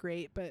days are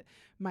great, but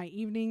my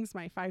evenings,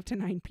 my 5 to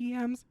 9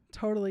 p.m.s,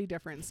 totally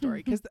different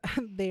story, because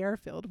they are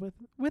filled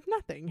with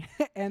nothing,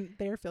 and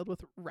they are filled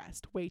with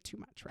rest, way too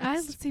much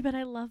rest. But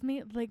I love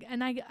me, like,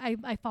 and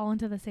I fall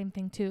into the same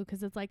thing too,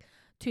 because it's like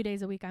 2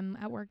 days a week I'm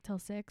at work till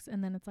 6,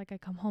 and then it's like I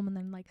come home, and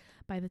then like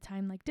by the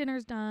time like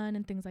dinner's done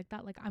and things like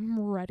that, like I'm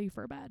ready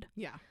for bed.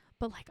 Yeah.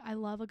 But like I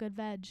love a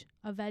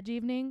veg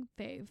evening,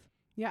 fave.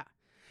 Yeah.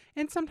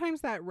 And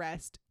sometimes that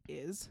rest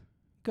is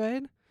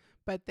good,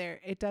 but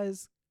it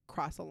does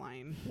cross a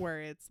line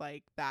where it's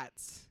like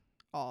that's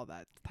all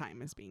that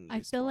time is being used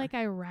I feel for. like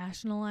I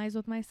rationalize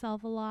with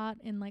myself a lot,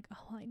 and like,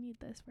 oh, I need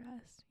this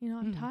rest. You know,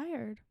 I'm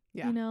tired.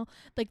 Yeah. You know,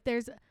 like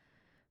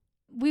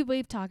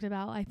we've talked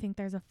about, I think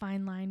there's a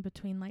fine line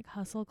between like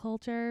hustle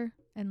culture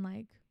and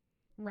like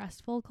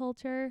restful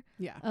culture.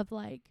 Yeah. Of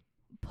like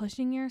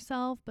pushing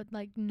yourself, but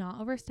like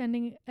not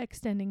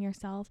extending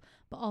yourself,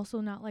 but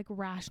also not like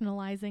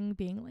rationalizing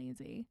being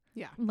lazy.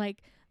 Yeah.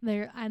 Like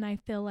and I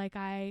feel like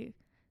I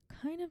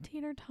kind of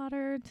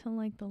teeter-totter to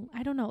like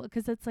I don't know,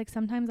 because it's like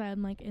sometimes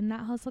I'm like in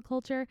that hustle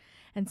culture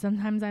and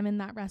sometimes I'm in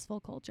that restful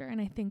culture, and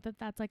I think that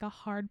that's like a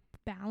hard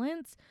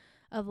balance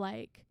of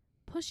like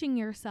pushing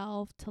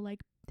yourself to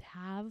like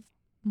have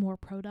more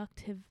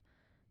productive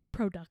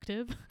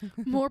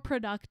more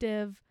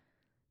productive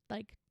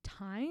like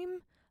time,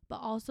 but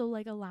also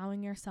like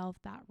allowing yourself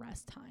that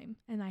rest time.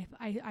 And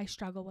I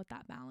struggle with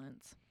that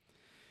balance.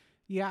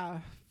 Yeah.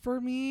 For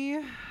me,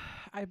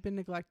 I've been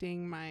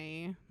neglecting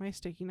my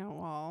sticky note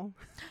wall.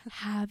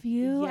 Have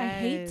you? Yes. I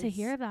hate to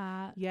hear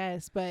that.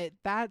 Yes, but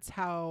that's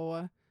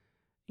how,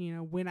 you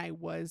know, when I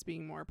was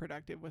being more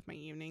productive with my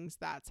evenings,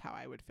 that's how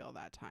I would fill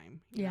that time.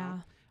 You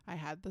know? I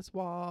had this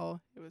wall.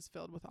 It was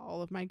filled with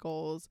all of my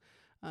goals.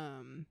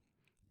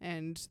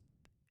 And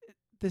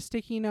the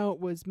sticky note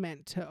was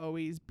meant to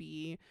always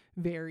be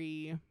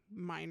very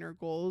minor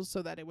goals,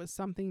 so that it was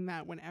something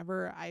that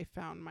whenever I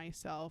found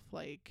myself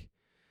like,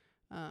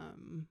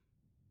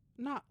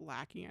 not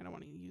lacking, I don't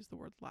want to use the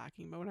word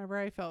lacking, but whenever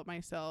I felt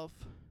myself,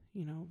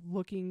 you know,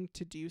 looking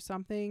to do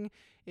something,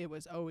 it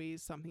was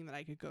always something that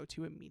I could go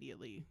to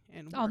immediately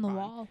and work on the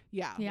wall.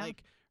 Yeah,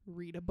 like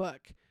read a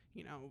book,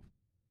 you know,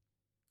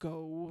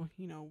 go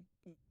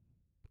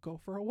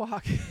for a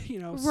walk, you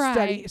know,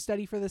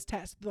 study for this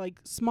test, like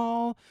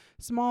small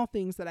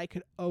things that I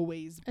could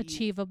always be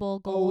achievable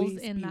goals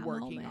in that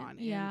working moment.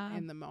 on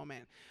in the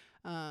moment.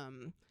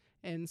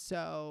 And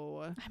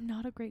so I'm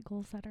not a great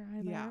goal setter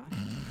either. Yeah.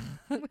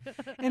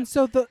 And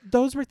so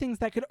those were things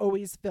that could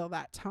always fill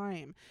that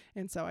time.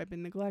 And so I've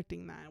been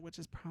neglecting that, which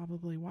is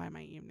probably why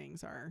my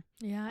evenings are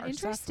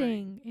interesting.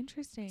 suffering.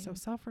 Interesting. So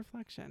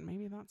self-reflection,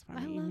 maybe that's why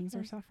my evenings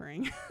are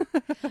suffering.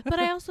 But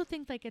I also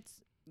think like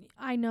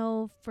I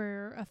know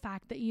for a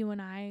fact that you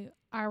and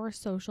our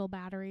social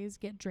batteries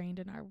get drained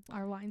in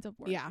our lines of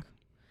work. Yeah.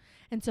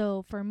 And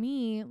so for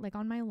me, like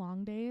on my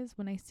long days,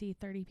 when I see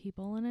 30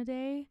 people in a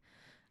day,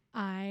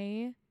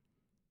 I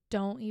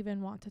don't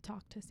even want to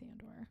talk to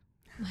Sandor.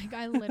 Like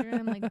I literally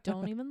am like,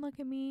 don't even look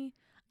at me.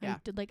 Yeah.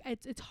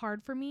 It's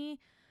hard for me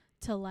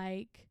to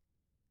like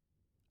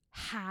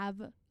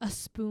have a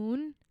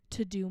spoon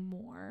to do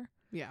more.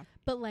 Yeah.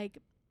 But like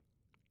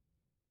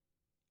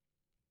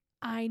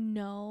I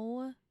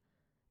know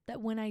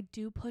that when I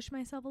do push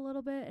myself a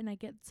little bit and I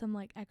get some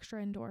like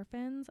extra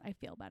endorphins, I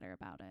feel better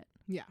about it.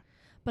 Yeah.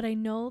 But I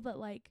know that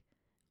like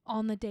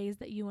on the days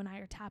that you and I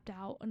are tapped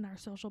out in our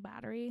social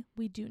battery,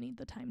 we do need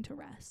the time to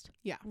rest.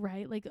 Yeah.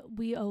 Right? Like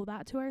we owe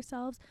that to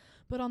ourselves.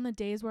 But on the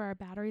days where our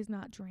battery's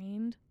not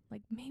drained,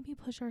 like maybe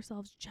push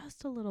ourselves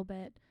just a little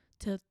bit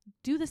to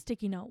do the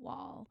sticky note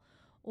wall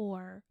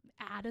or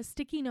add a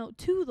sticky note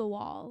to the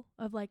wall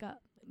of like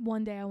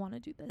one day I want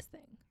to do this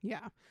thing.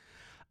 Yeah.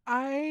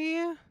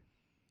 I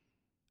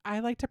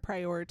like to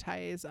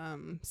prioritize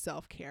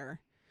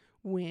self-care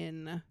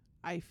when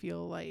I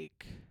feel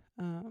like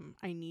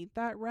I need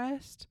that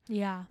rest.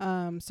 Yeah.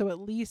 So at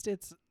least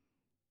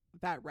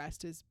that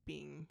rest is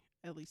being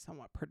at least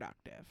somewhat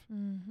productive.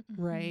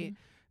 Mm-hmm. Right?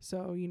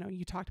 So, you know,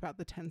 you talked about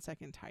the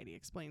 10-second tidy.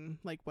 Explain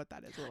like what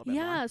that is a little bit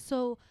more. Yeah,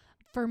 so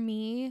for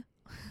me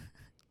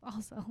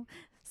also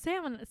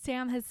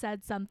Sam has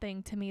said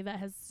something to me that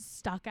has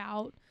stuck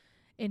out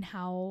in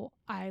how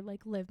I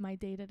like live my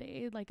day to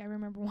day. Like I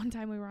remember one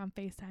time we were on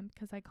FaceTime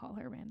because I call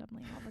her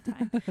randomly all the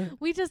time.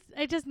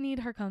 I just need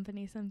her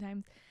company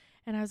sometimes.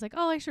 And I was like,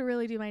 oh, I should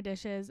really do my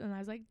dishes. And I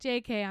was like,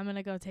 JK, I'm going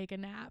to go take a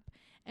nap.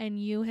 And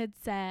you had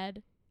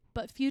said,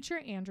 but future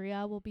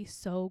Andrea will be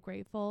so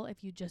grateful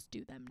if you just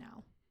do them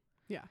now.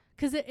 Yeah.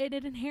 Because it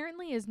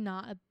inherently is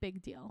not a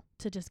big deal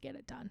to just get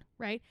it done,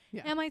 right?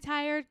 Yeah. Am I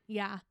tired?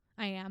 Yeah,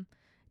 I am.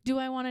 Do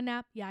I want a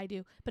nap? Yeah, I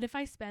do. But if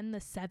I spend the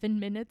 7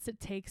 minutes it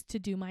takes to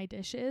do my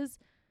dishes,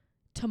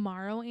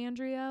 tomorrow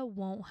Andrea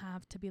won't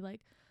have to be like,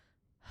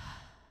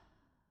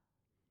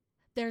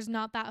 there's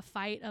not that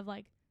fight of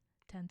like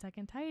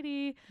 10-second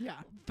tidy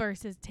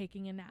versus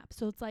taking a nap.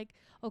 So it's like,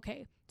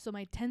 okay, so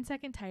my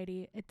 10-second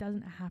tidy, it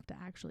doesn't have to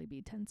actually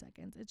be 10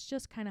 seconds. It's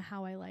just kind of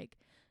how I like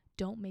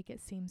don't make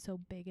it seem so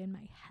big in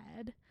my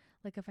head.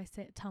 Like if I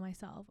tell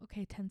myself,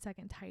 okay,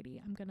 10-second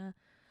tidy, I'm going to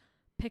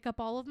pick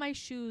up all of my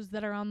shoes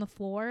that are on the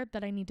floor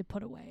that I need to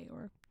put away,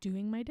 or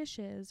doing my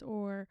dishes,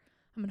 or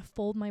I'm going to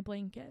fold my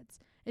blankets.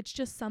 It's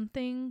just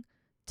something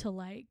to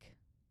like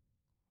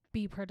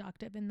be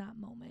productive in that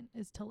moment,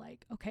 is to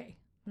like, okay,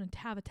 I'm going to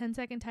have a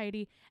 10-second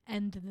tidy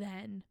and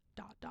then ...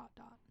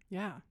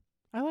 Yeah.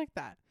 I like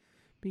that,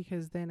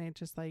 because then it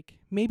just like,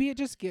 maybe it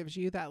just gives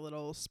you that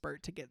little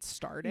spurt to get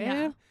started.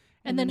 Yeah.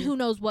 And then who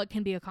knows what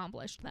can be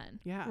accomplished then.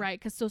 Yeah. Right.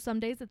 Because so some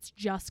days it's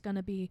just going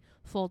to be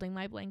folding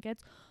my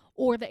blankets,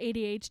 or the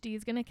ADHD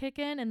is going to kick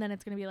in, and then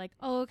it's going to be like,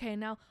 oh, okay,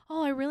 now,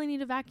 I really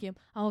need a vacuum.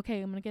 Oh,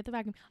 okay, I'm going to get the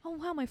vacuum. Oh,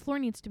 wow, my floor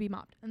needs to be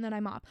mopped. And then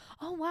I mop.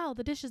 Oh, wow,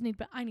 the dishes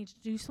but I need to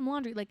do some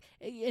laundry. Like,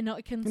 you know,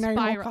 it can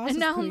spiral. And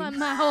now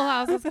my whole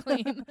house is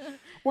clean.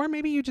 Or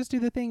maybe you just do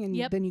the thing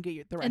and then you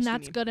get the rest. And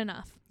that's good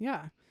enough.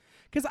 Yeah.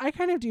 Because I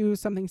kind of do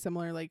something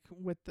similar, like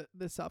with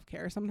the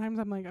self-care. Sometimes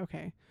I'm like,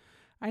 okay,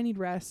 I need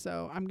rest,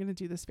 so I'm going to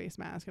do this face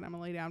mask, and I'm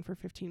going to lay down for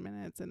 15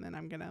 minutes, and then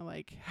I'm going to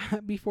like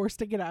be forced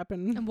to get up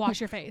and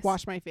wash your face.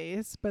 Wash my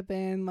face. But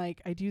then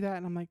like I do that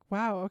and I'm like,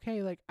 wow,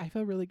 okay, like I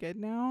feel really good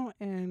now,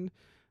 and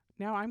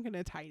now I'm going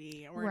to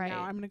tidy, or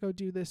now I'm going to go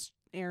do this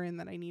errand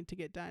that I need to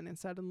get done. And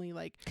suddenly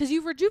like, because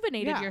you've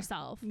rejuvenated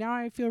yourself. Now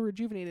I feel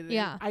rejuvenated.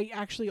 Yeah. I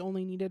actually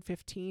only needed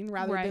 15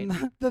 rather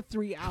than the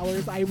 3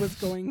 hours I was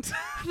going to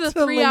the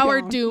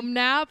 3-hour doom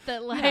nap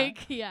that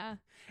like, yeah.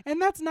 And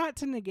that's not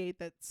to negate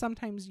that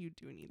sometimes you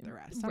do need the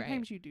rest.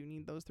 Sometimes you do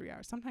need those 3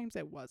 hours. Sometimes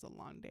it was a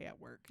long day at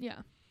work.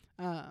 Yeah.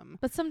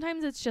 But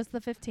sometimes it's just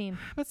the 15.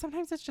 But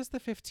sometimes it's just the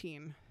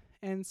 15.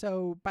 And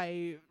so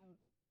by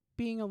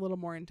being a little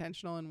more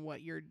intentional in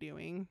what you're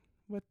doing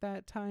with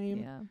that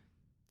time,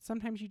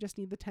 sometimes you just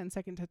need the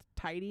 10-second to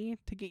tidy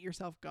to get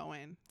yourself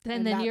going.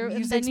 And then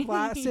music's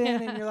blasting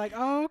and you're like,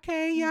 oh,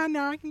 okay,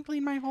 now I can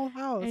clean my whole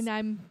house. And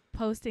I'm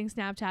posting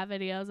Snapchat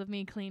videos of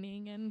me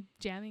cleaning and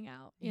jamming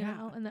out, you Yeah.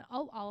 know, and then,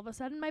 all of a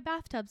sudden my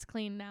bathtub's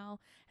clean now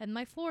and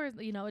my floor,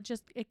 you know,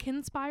 it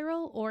can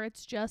spiral, or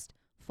it's just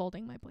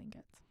folding my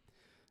blankets.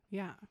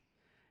 Yeah.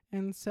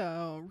 And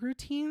so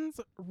routines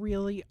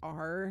really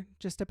are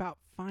just about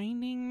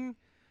finding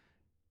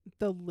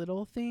the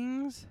little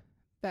things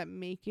that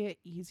make it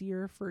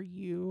easier for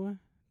you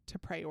to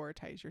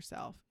prioritize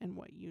yourself and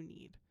what you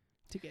need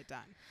to get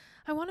done.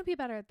 I want to be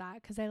better at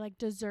that because I like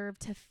deserve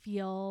to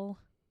feel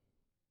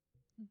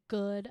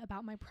good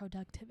about my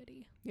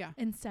productivity. Yeah.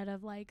 Instead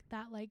of like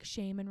that like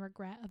shame and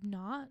regret of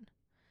not.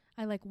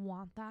 I like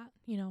want that,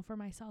 you know, for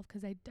myself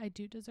because I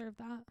do deserve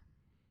that.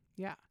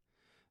 Yeah.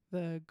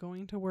 The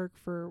going to work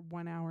for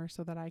 1 hour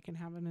so that I can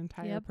have an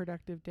entire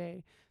productive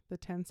day. The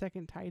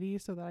 10-second tidy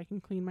so that I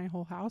can clean my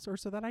whole house, or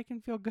so that I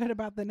can feel good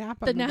about the nap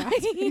I'm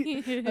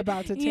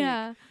about to take.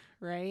 Yeah.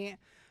 Right?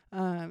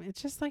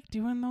 It's just like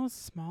doing those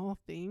small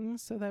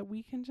things so that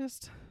we can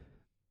just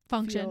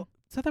function.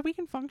 So that we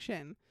can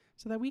function.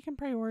 So that we can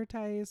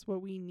prioritize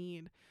what we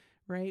need.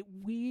 Right?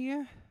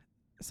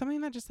 Something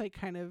that just like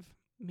kind of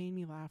made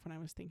me laugh when I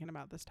was thinking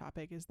about this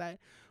topic is that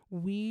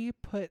we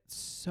put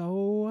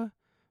so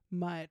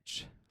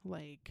much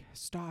like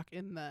stock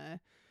in the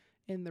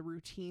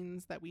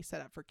routines that we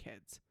set up for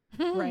kids.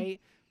 Right?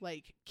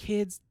 Like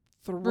kids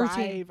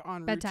thrive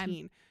on bedtime,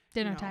 routine,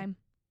 dinner time.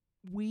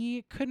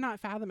 We could not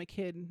fathom a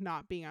kid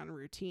not being on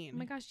routine. Oh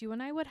my gosh, you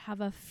and I would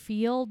have a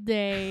field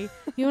day.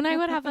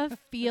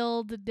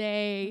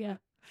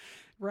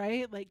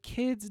 Right? Like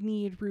kids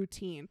need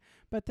routine,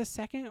 but the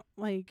second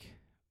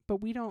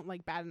but we don't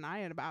like bat an eye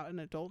about an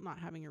adult not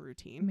having a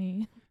routine.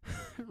 Me.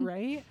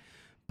 Right?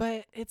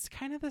 But it's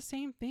kind of the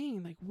same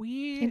thing. Like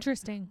we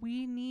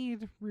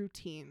need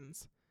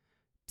routines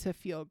to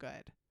feel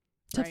good.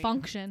 To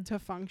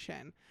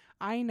function.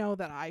 I know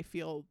that I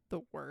feel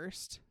the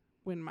worst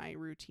when my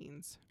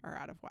routines are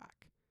out of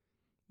whack.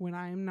 When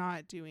I'm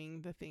not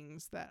doing the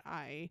things that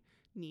I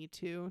need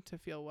to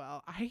feel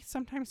well. I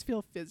sometimes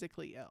feel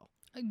physically ill.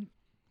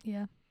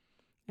 Yeah.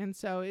 And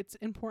so it's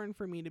important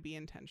for me to be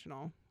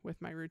intentional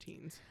with my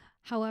routines.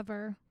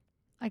 However,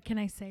 can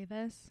I say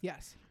this?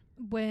 Yes.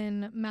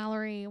 When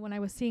I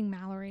was seeing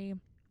Mallory,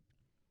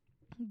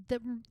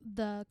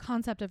 the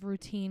concept of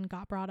routine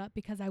got brought up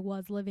because I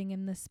was living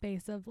in this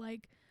space of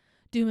like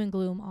doom and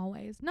gloom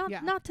always.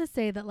 Not to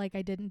say that like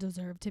I didn't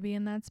deserve to be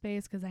in that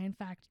space, because I in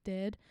fact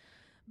did,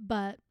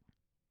 but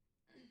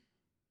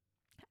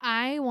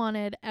I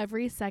wanted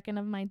every second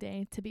of my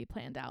day to be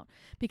planned out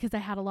because I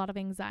had a lot of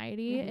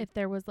anxiety. Mm-hmm. If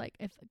there was like,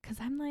 because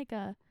I'm like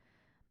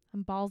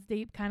I'm balls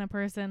deep kind of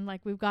person.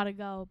 Like, we've got to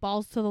go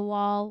balls to the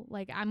wall.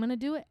 Like, I'm going to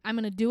do it. I'm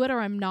going to do it,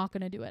 or I'm not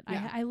going to do it.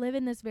 Yeah. I live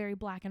in this very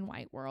black and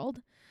white world,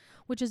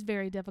 which is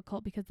very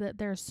difficult because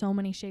there are so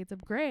many shades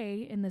of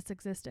gray in this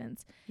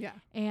existence. Yeah.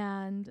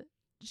 And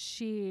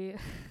she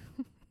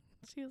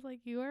was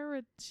like,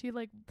 she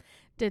like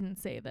didn't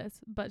say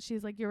this, but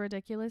she's like, you're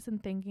ridiculous in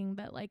thinking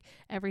that like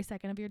every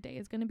second of your day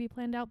is going to be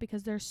planned out,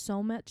 because there's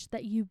so much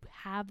that you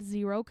have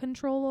zero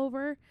control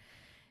over.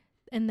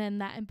 And then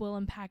that will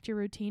impact your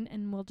routine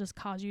and will just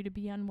cause you to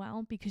be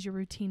unwell because your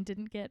routine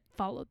didn't get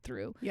followed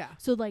through. Yeah.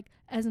 So like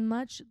as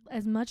much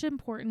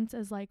importance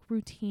as like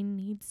routine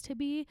needs to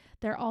be,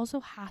 there also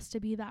has to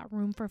be that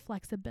room for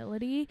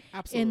flexibility.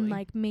 Absolutely. In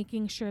like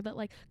making sure that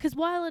like, because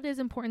while it is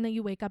important that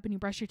you wake up and you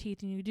brush your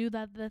teeth and you do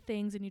the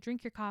things and you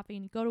drink your coffee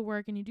and you go to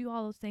work and you do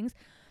all those things,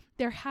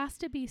 there has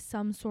to be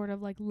some sort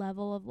of like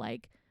level of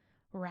like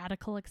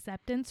radical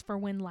acceptance for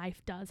when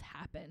life does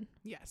happen.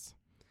 Yes.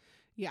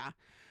 Yeah.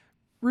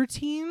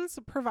 Routines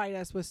provide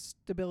us with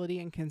stability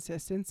and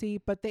consistency,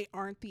 but they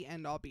aren't the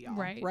end all be all,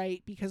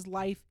 right? Because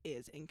life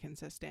is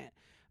inconsistent.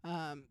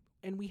 And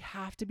we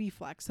have to be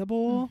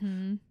flexible.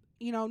 Mm-hmm.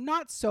 You know,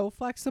 not so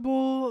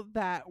flexible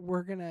that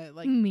we're going to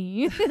like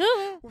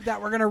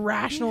that we're going to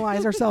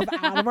rationalize ourselves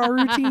out of our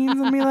routines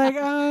and be like,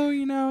 oh,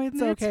 you know,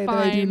 it's okay that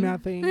I do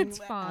nothing. It's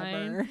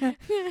fine.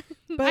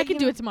 But I can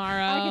do it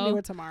tomorrow. I can do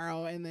it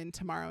tomorrow, and then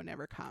tomorrow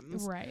never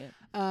comes. Right.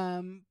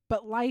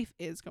 But life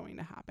is going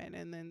to happen,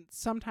 and then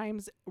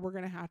sometimes we're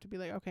going to have to be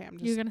like, okay,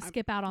 you're going to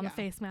skip out on the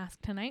face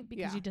mask tonight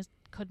because you just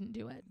couldn't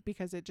do it.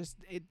 Because it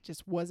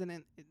just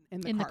wasn't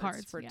in the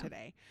cards for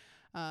today.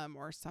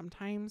 Or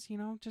sometimes, you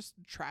know, just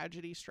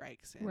tragedy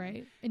strikes.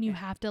 And you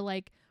have to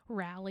like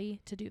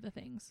rally to do the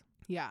things.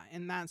 Yeah.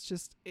 And that's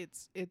just,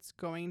 it's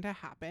going to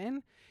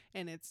happen,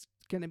 and it's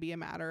going to be a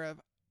matter of,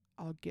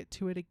 I'll get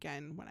to it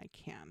again when I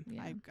can.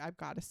 Yeah. I've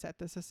got to set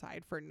this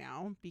aside for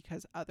now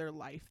because other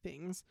life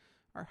things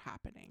are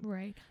happening.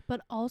 Right.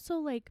 But also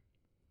like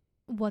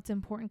what's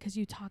important, because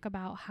you talk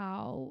about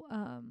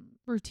how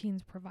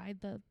routines provide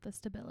the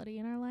stability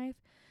in our life.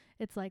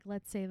 It's like,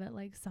 let's say that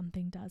like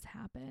something does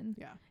happen.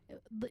 Yeah.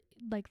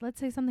 Like, let's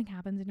say something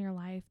happens in your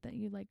life that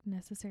you like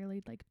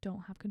necessarily like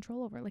don't have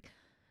control over. Like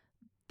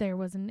there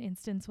was an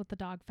instance with the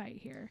dog fight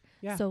here.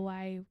 Yeah. So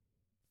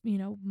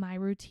my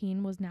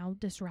routine was now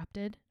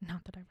disrupted.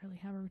 Not that I really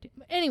have a routine.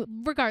 But anyway,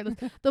 regardless,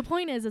 the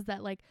point is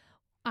that like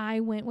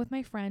I went with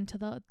my friend to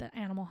the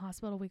animal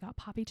hospital. We got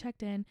Poppy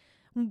checked in,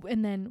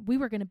 and then we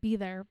were going to be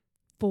there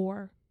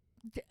for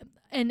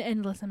an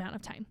endless amount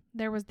of time.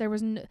 There was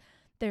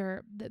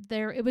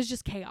it was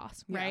just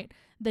chaos, right?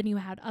 Then you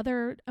had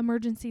other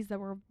emergencies that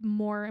were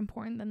more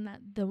important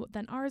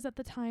than ours at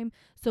the time.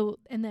 So,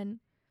 and then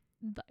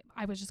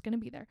I was just going to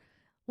be there.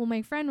 Well,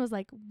 my friend was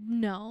like,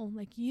 no,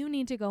 like, you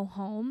need to go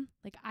home.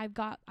 Like, I've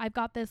got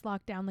this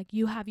locked down. Like,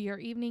 you have your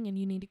evening and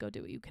you need to go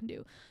do what you can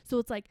do. So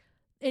it's like,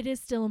 it is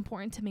still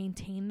important to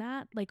maintain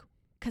that. Like,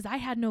 cause I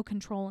had no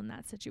control in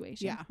that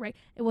situation. Right.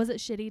 It wasn't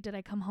shitty. Did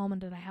I come home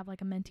and did I have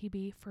like a mentee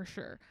bee? For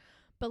sure.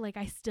 But like,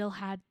 I still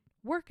had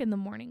work in the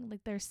morning.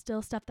 Like, there's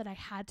still stuff that I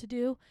had to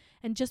do.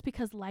 And just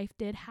because life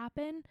did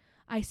happen,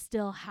 I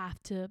still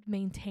have to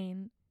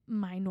maintain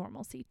my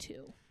normalcy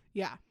too.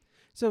 Yeah.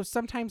 So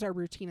sometimes our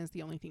routine is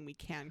the only thing we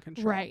can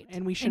control. Right.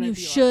 And we shouldn't and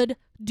you should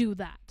do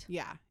that.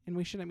 Yeah. And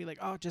we shouldn't be like,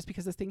 oh, just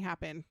because this thing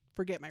happened,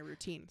 forget my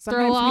routine.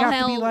 Sometimes throw all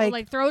hell, to be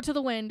like throw it to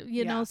the wind.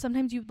 You know,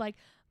 sometimes you like,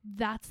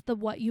 that's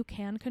what you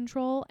can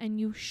control,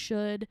 and you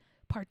should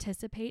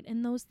participate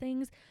in those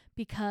things,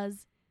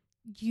 because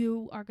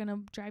you are going to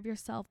drive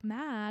yourself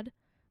mad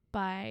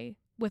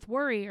with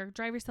worry, or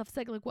drive yourself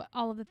sick. Like, what,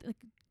 all of the, like,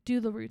 do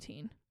the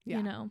routine,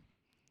 you know?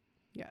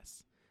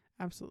 Yes.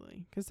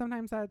 Absolutely. Because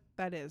sometimes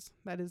that is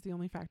the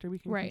only factor we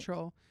can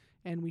control,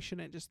 and we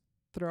shouldn't just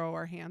throw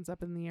our hands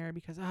up in the air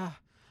because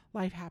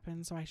life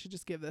happens, so I should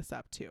just give this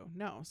up too.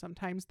 No,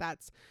 sometimes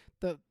that's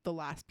the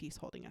last piece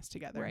holding us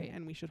together,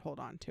 and we should hold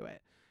on to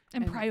it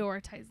and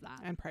prioritize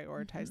that. And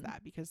prioritize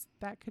that, because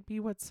that could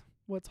be what's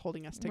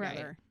holding us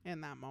together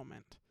in that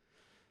moment.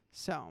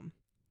 So,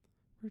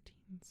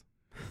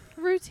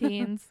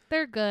 routines,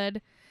 they're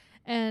good.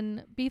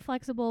 And be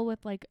flexible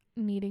with like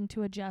needing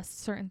to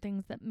adjust certain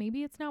things that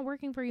maybe it's not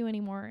working for you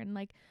anymore. And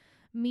like,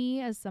 me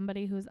as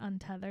somebody who's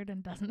untethered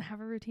and doesn't have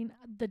a routine,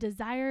 the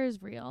desire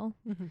is real.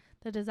 Mm-hmm.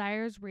 The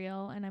desire is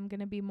real, and I'm going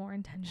to be more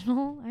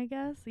intentional, I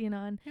guess, you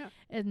know,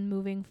 and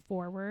moving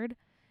forward.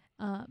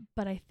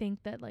 But I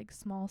think that like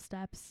small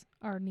steps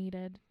are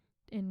needed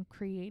in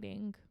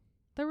creating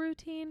the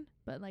routine.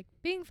 But like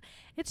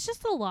it's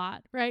just a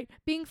lot, right?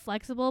 Being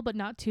flexible, but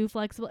not too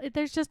flexible.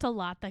 There's just a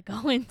lot that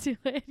go into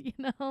it, you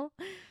know?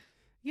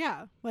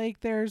 Yeah.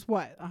 Like, there's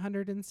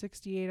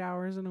 168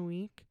 hours in a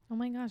week. Oh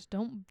my gosh.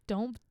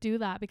 Don't do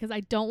that, because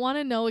I don't want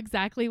to know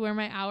exactly where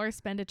my hour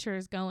expenditure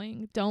is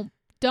going. Don't.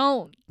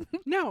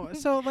 No.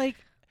 So like,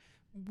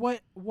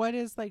 what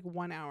is like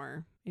 1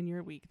 hour in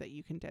your week that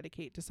you can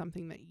dedicate to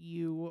something that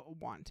you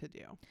want to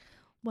do?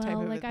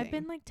 Well, like, I've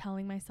been like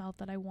telling myself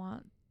that I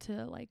want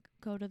to like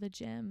go to the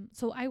gym.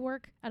 So I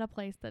work at a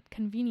place that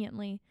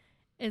conveniently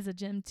is a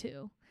gym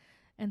too.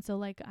 And so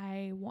like,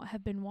 I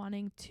have been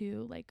wanting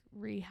to like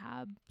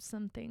rehab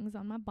some things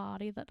on my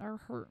body that are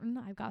hurting.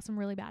 I've got some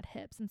really bad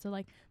hips. And so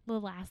like, the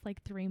last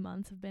like 3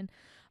 months have been,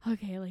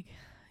 okay, like,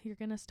 you're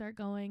going to start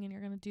going and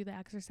you're going to do the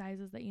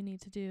exercises that you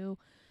need to do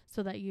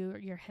so that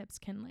your hips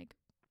can like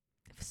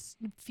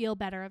feel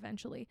better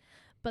eventually.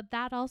 But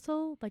that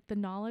also, like, the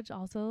knowledge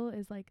also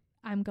is like,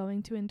 I'm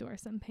going to endure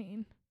some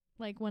pain.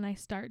 Like, when I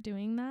start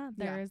doing that,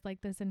 there is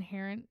like this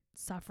inherent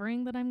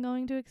suffering that I'm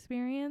going to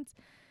experience,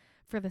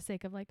 for the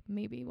sake of like,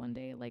 maybe one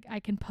day, like,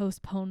 I can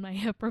postpone my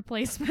hip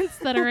replacements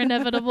that are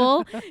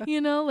inevitable, you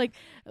know, like,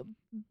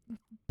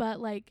 but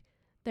like,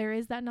 there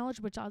is that knowledge,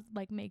 which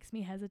like makes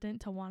me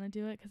hesitant to want to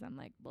do it. 'Cause I'm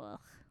like, ugh,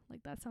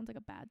 like, that sounds like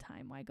a bad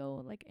time. Why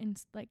go like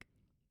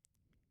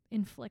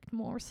inflict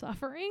more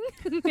suffering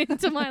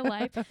into my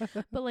life?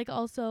 But like,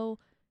 also,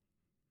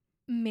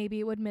 maybe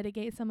it would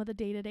mitigate some of the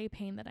day-to-day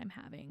pain that I'm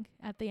having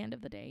at the end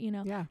of the day, you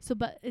know? Yeah. So,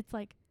 but it's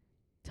like,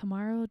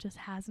 tomorrow just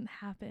hasn't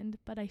happened,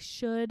 but I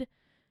should,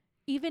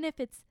 even if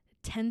it's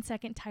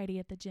 10-second tidy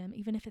at the gym,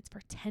 even if it's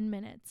for 10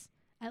 minutes,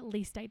 at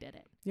least I did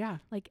it. Yeah.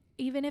 Like,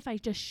 even if I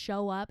just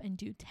show up and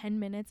do 10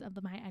 minutes of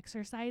my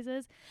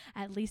exercises,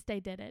 at least I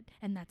did it.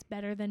 And that's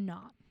better than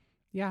not.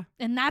 Yeah.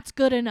 And that's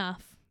good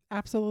enough.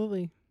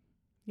 Absolutely.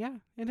 Yeah.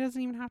 It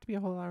doesn't even have to be a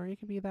whole hour. It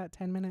could be that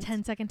 10 minutes.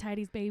 10-second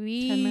tidies,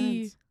 baby. 10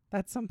 minutes.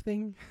 That's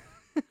something.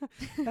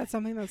 That's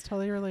something that's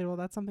totally relatable.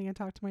 That's something I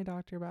talked to my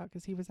doctor about,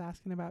 because he was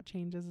asking about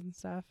changes and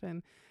stuff.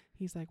 And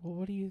he's like, well,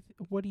 what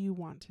do you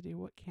want to do?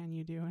 What can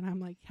you do? And I'm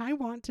like, I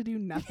want to do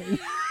nothing.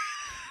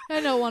 I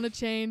don't want to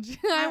change.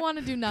 I want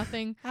to do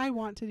nothing. I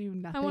want to do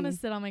nothing. I want to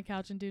sit on my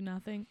couch and do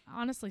nothing.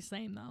 Honestly,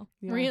 same though.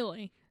 Yeah.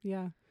 Really.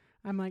 Yeah.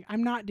 I'm like,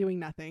 I'm not doing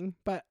nothing,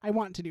 but I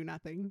want to do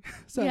nothing.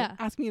 So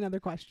ask me another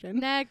question.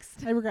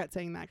 Next. I regret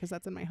saying that, because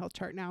that's in my health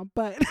chart now,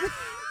 but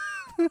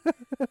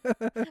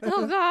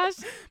oh gosh.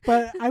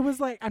 But I was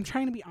like, I'm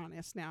trying to be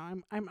honest now.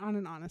 I'm on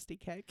an honesty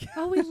kick.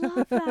 Oh, we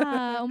love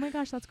that. Oh my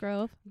gosh, that's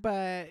Grove.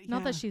 But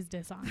not that she's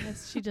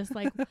dishonest. She just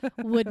like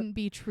wouldn't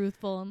be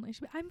truthful and like,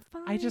 I'm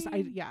fine.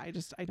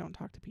 I don't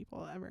talk to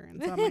people ever,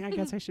 and so I'm like, I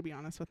guess I should be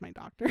honest with my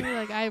doctor. You're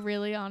like, I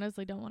really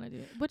honestly don't want to do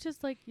it, which is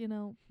like, you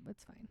know,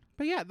 it's fine.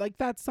 But yeah, like,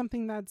 that's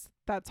something that's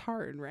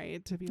hard,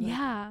 right? To be like,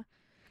 yeah,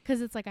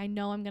 because it's like, I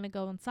know I'm gonna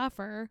go and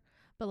suffer,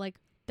 but like,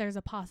 there's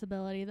a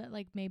possibility that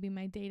like maybe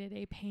my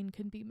day-to-day pain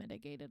could be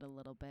mitigated a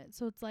little bit.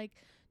 So it's like,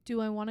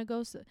 do I want to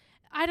go?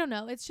 I don't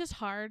know. It's just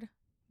hard,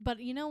 But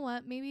you know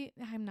what? Maybe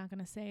I'm not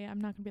going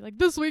to be like,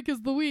 this week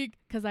is the week,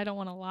 because I don't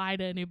want to lie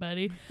to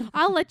anybody.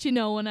 I'll let you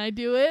know when I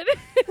do it.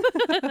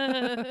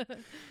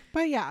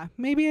 But yeah,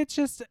 maybe it's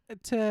just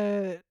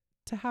to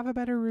have a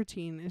better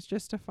routine is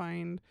just to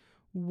find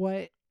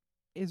what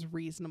is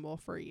reasonable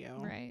for you.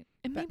 Right.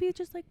 And maybe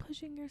just like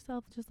pushing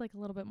yourself just like a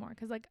little bit more.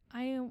 Because like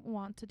I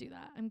want to do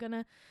that.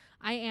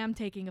 I am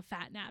taking a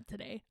fat nap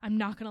today. I'm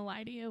not going to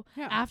lie to you.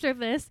 Yeah. After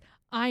this,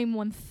 I'm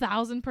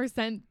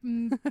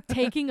 1000%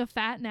 taking a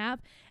fat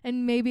nap.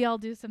 And maybe I'll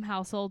do some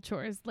household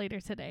chores later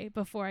today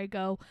before I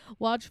go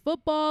watch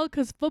football.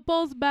 Because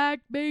football's back,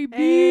 baby.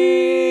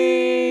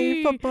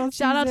 Hey, football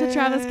Shout out to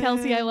Travis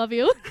Kelce. I love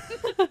you.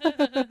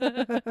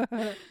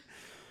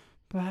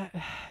 But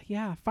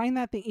yeah, find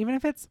that thing. Even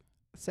if it's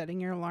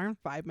setting your alarm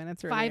 5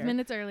 minutes earlier. 5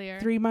 minutes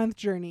earlier. 3-month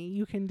journey.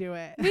 You can do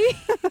it.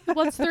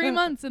 What's 3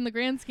 months in the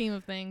grand scheme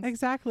of things?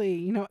 Exactly.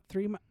 You know,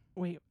 3 months.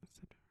 Wait.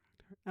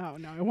 Oh,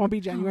 no. It won't be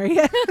January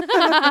yet.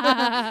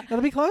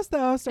 It'll be close,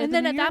 though. And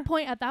then at that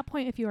point,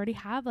 if you already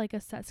have like a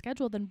set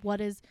schedule, then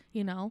what is,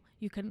 you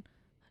can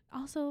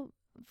also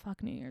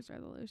fuck New Year's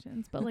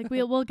resolutions. But like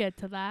we'll get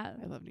to that.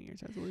 I love New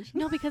Year's resolutions.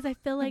 No, because I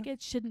feel like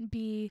it should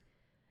be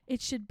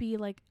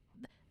like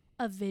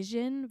a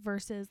vision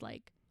versus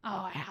like, oh,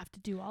 I have to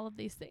do all of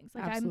these things.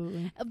 Like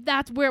Absolutely.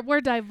 That's where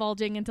we're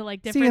divulging into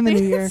like different See you in the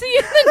things. New Year. See you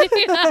in the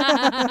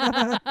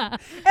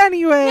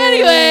New Year.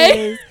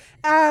 Anyway.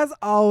 As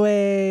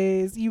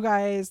always, you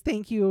guys,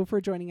 thank you for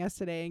joining us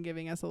today and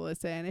giving us a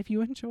listen. If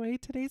you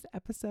enjoyed today's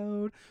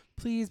episode,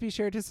 please be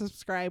sure to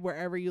subscribe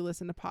wherever you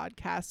listen to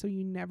podcasts so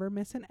you never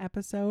miss an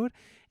episode,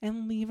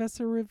 and leave us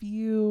a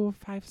review.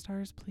 5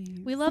 stars, please.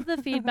 We love the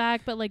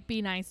feedback, but like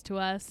be nice to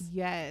us.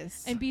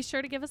 Yes. And be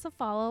sure to give us a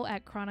follow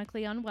at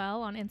Chronically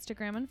Unwell on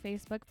Instagram and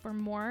Facebook for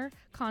more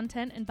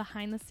content and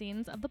behind the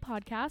scenes of the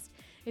podcast.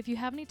 If you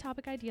have any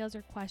topic ideas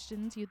or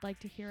questions you'd like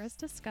to hear us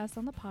discuss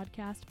on the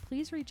podcast,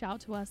 please reach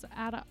out to us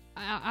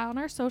on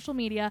our social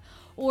media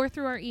or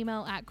through our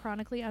email at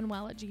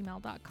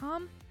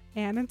chronicallyunwell@gmail.com.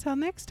 And until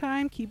next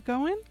time, keep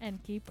going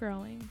and keep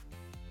growing.